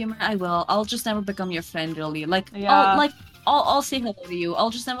sense of humor. I will. I'll just never become your friend, really. Like, I'll say hello to you.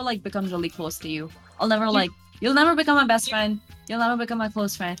 I'll just never, like, become really close to you. I'll never, like, you'll never become my best friend. You'll never become my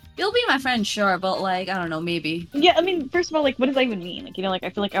close friend. You'll be my friend, sure, but, like, I don't know, maybe. Yeah, I mean, first of all, like, what does that even mean? Like, you know, like, I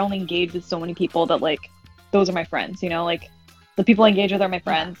feel like I only engage with so many people that, like, those are my friends, you know? Like, the people I engage with are my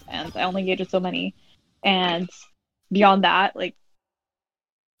friends, and I only engage with so many. And beyond that, like,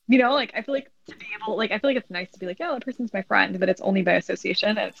 you know, like, I feel like to be able, like, I feel like it's nice to be like, yeah, that person's my friend, but it's only by association,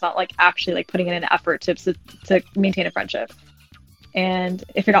 and it's not, like, actually, like, putting in an effort to maintain a friendship. And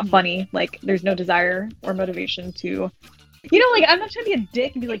if you're not funny, like, there's no desire or motivation to, you know, like, I'm not trying to be a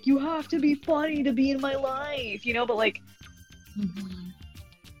dick and be like, you have to be funny to be in my life, you know, but, like,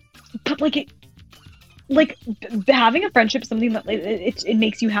 but, like, having a friendship is something that it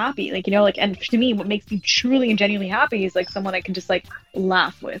makes you happy, like, you know, like, and to me, what makes me truly and genuinely happy is, like, someone I can just, like,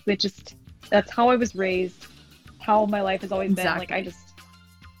 laugh with. That's how I was raised, how my life has always been, like,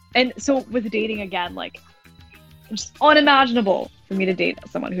 and so with dating, again, like, It's unimaginable for me to date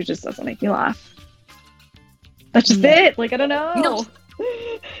someone who just doesn't make me laugh. That's just Yeah. it. Like, I don't know. No.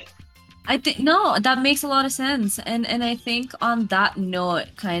 I think no, that makes a lot of sense. And I think on that note,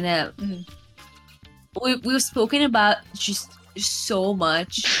 kind of Mhm. we've spoken about just so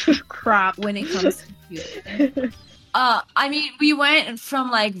much Crap. when it comes to I mean, we went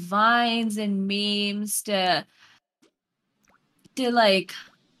from like vines and memes to like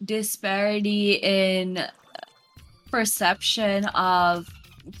disparity in perception of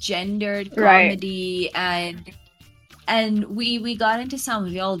gendered Right. comedy, and we got into some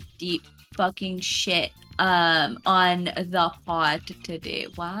real deep fucking shit on the pod today.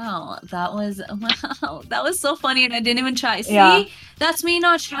 Wow, that was so funny, and I didn't even try. Yeah. See, that's me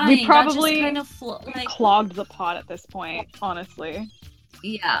not trying. We probably that just kind of like clogged the pot at this point, honestly.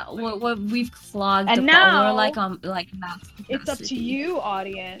 yeah, we've clogged And the now we're like max it's up to capacity. you,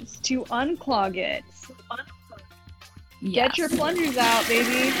 audience, to unclog it. Yes. Get your plungers out,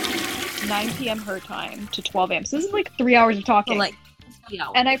 baby. 9 p.m. her time to 12 a.m. So this is like 3 hours of talking. So, like, yeah.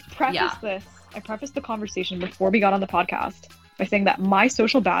 And I prefaced the conversation before we got on the podcast by saying that my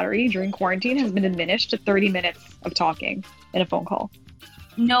social battery during quarantine has been diminished to 30 minutes of talking in a phone call.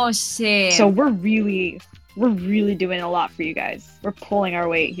 No, same. So we're really doing a lot for you guys. We're pulling our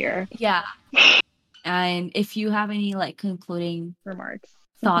weight here. Yeah. And if you have any like concluding Remarks.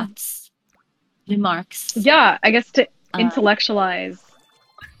 remarks. Yeah, I guess to intellectualize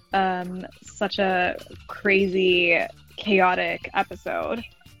such a crazy, chaotic episode,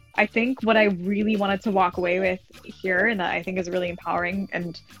 I think what I really wanted to walk away with here, and that I think is really empowering,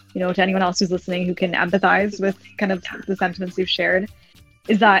 and to anyone else who's listening who can empathize with kind of the sentiments you've shared,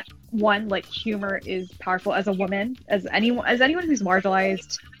 is that one, like, humor is powerful as a woman, as anyone who's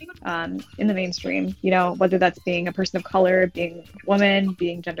marginalized in the mainstream, whether that's being a person of color, being a woman,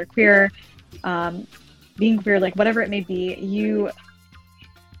 being genderqueer, being queer, like whatever it may be,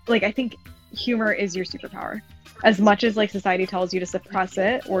 I think humor is your superpower. As much as like society tells you to suppress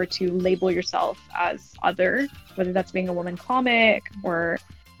it or to label yourself as other, whether that's being a woman comic or,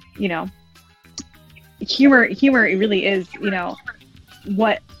 humor it really is,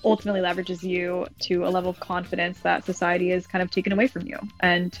 what ultimately leverages you to a level of confidence that society has kind of taken away from you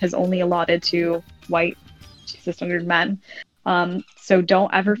and has only allotted to white cisgendered men. So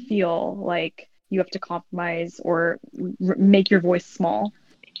don't ever feel like you have to compromise or make your voice small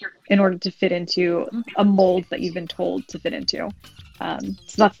in order to fit into a mold that you've been told to fit into.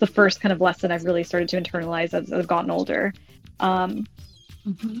 So that's the first kind of lesson I've really started to internalize as I've gotten older. Now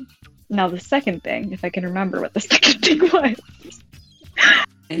the second thing, if I can remember what the second thing was.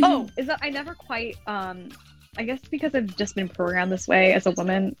 Is that I never quite, I guess because I've just been programmed this way as a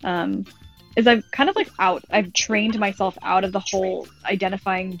woman, is I've kind of I've trained myself out of the whole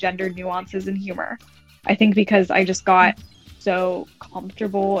identifying gender nuances in humor. I think because I just got so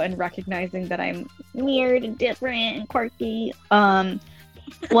comfortable in recognizing that I'm weird and different and quirky. I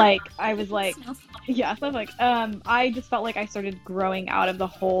was like, yeah, so I just felt like I started growing out of the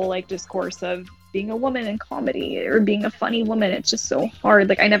whole like discourse of being a woman in comedy or being a funny woman. It's just so hard.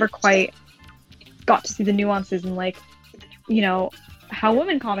 Like I never quite got to see the nuances and how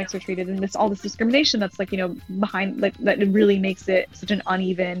women comics are treated and all this discrimination that's behind that it really makes it such an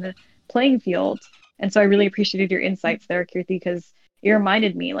uneven playing field. And so I really appreciated your insights there, Kirti, because it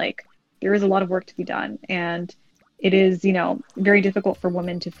reminded me there is a lot of work to be done, and it is very difficult for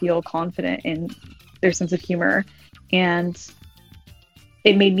women to feel confident in their sense of humor, and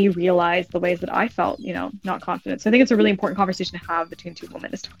it made me realize the ways that I felt not confident. So I think it's a really important conversation to have between two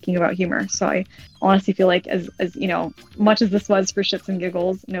women, is talking about humor. So I honestly feel like as much as this was for shits and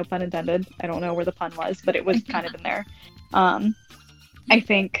giggles, no pun intended, I don't know where the pun was, but it was kind of in there. I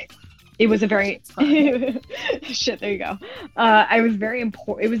think it was a very shit. There you go. It was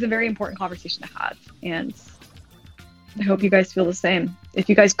a very important conversation to have, and I hope you guys feel the same. If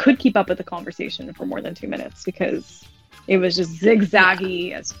you guys could keep up with the conversation for more than 2 minutes, because it was just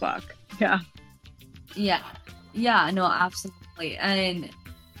zigzaggy as fuck. Yeah. No, absolutely. And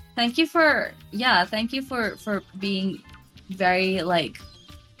thank you for being very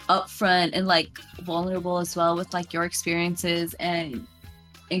upfront and vulnerable as well with your experiences and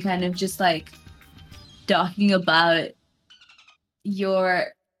kind of just talking about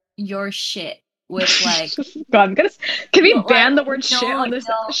your shit with God, can we ban the word shit on this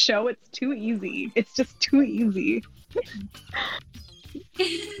show? It's too easy. It's just too easy.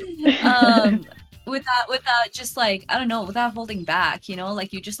 without just I don't know, without holding back, you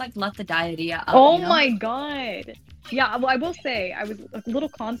just let the diarrhea out. Oh my god. Yeah, well, I will say I was a little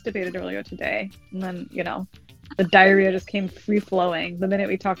constipated earlier today, and then the diarrhea just came free flowing the minute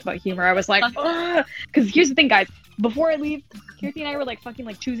we talked about humor. I was like, because here's the thing, guys. Before I leave, Kirti and I were like fucking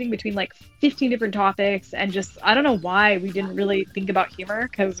like choosing between like 15 different topics, and just I don't know why we didn't really think about humor,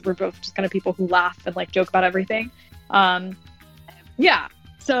 because we're both just kind of people who laugh and like joke about everything. Yeah.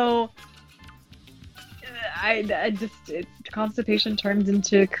 So I just constipation turns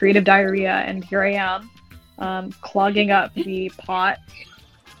into creative diarrhea, and here I am, clogging up the pot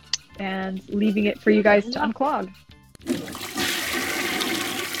and leaving it for you guys to unclog.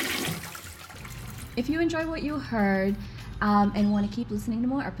 If you enjoyed what you heard and want to keep listening to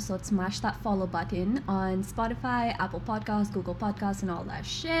more episodes, smash that follow button on Spotify, Apple Podcasts, Google Podcasts, and all that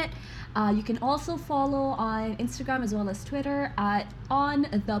shit. You can also follow on Instagram as well as Twitter at On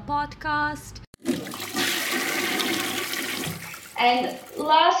The Podcast. And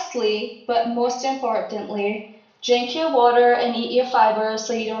lastly, but most importantly, drink your water and eat your fiber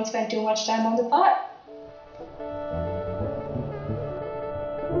so you don't spend too much time on the pot.